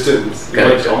that distance,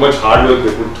 how much hard work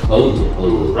they put. ಹೌದು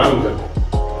run that.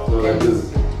 So that is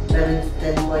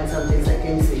 10 point something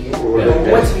seconds. How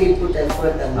much we put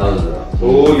effort and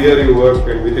whole year you work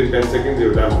and within 10 seconds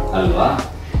you're done. ಅಲ್ವಾ.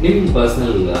 ನಿಮ್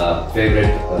personal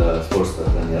favourite sports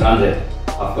person ಅಂದ್ರೆ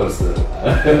of course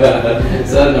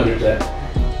sir ನೋಡಿದ್ರೆ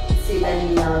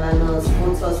ನಾನು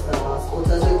sports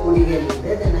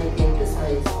ಕೂಡಿಗೆಯಲ್ಲಿದ್ದೆ. Then I came to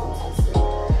Sai sports.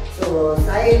 So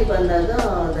soil ಬಂದಾಗ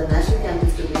the national camp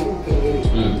is to B in Kengeri.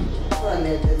 So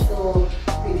ಅಲ್ಲಿದ್ದೆ. So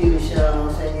P T Usha,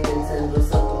 shiny Wilson,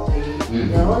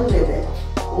 all ಇದೆ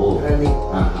running.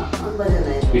 ತುಂಬಾ ಜನ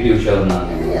ಇದೆ. ಪಿ ಟಿ ಉಷಾ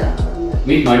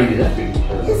ಮೀಟ್ ಮಾಡಿದ್ದೀರಾ?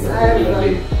 Yes, I have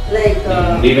like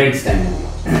events time.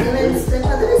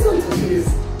 Other is also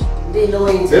we know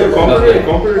each other. They're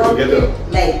competitive together.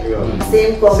 Like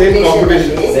same competition.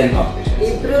 Same competition.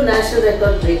 Ibru national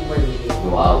record break ಮಾಡಿದ್ವಿ.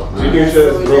 Wow. Piti Usha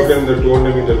has broken the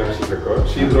 200 meter national record.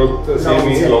 She broke the same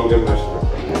long jump national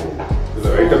record. The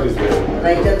write-up is there.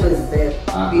 Write-up is there.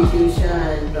 Piti Usha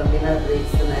and Pramila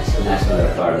breaks the national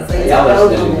record. ಯಾವ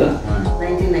ವರ್ಷದಲ್ಲಿ?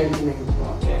 1999.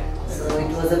 Okay. So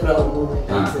it was a proud moment.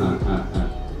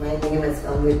 My name has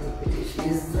come with Piti. She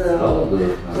is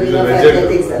queen of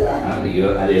athletics ಅಲ್ಲ.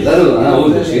 ಎಲ್ಲರೂ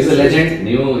ಹೌದು, she is a legend.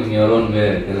 ನೀವು in your own way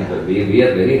we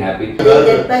are very happy.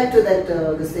 Get back to that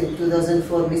this thing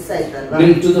 2004 miss ಆಯ್ತಲ್ವಾ?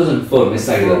 2004 miss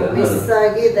ಆಗಿರೋದು. Miss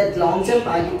ಆಗಿ that long jump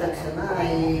ಆಗಿದ ತಕ್ಷಣ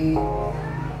I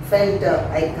felt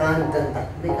I can't ಅಂತ,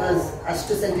 because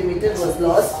ಅಷ್ಟು centimetre was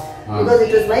lost because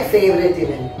it was my favorite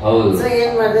event. So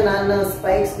ಏನ್ ಮಾಡಿದೆ, ನಾನು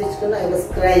spikes ಬಿಚ್ಕೊಂಡು I was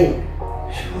crying.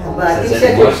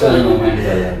 T shirt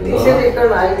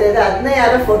ಇಟ್ಕೊಂಡು ಮಾಡ್ತಾ ಇದ್ದೆ. ಅದನ್ನ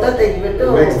ಯಾರೋ ಫೋಟೋ ತೆಗೆದ್ಬಿಟ್ಟು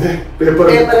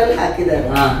ಪೇಪರಲ್ಲಿ ಹಾಕಿದ್ದಾರೆ.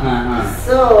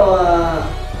 So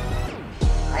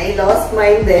I lost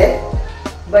mind there,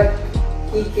 but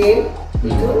he came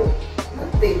to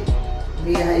nothing.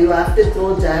 You have to throw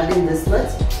javelin this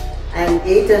much and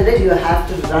 800 you have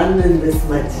to run in this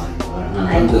much.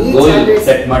 And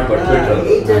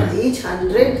each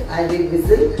 100 I will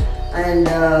whistle and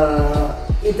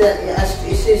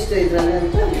ಇಷ್ಟು ಇದ್ರಲ್ಲಿ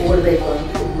ಅಂತ ಓಡಬೇಕು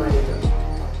ಅಂತ ಇದು ಮಾಡಿದ್ರು.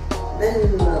 Then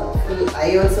full I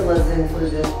also was in full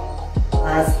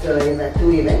last 2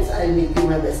 events. I will give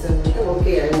my best ಅಂದ್ಬಿಟ್ಟು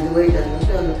okay I will do it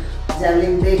ಅಂದ್ಬಿಟ್ಟು ಒಂದು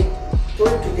javelin they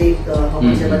told to take how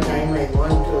much ever time I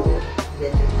want to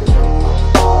get it.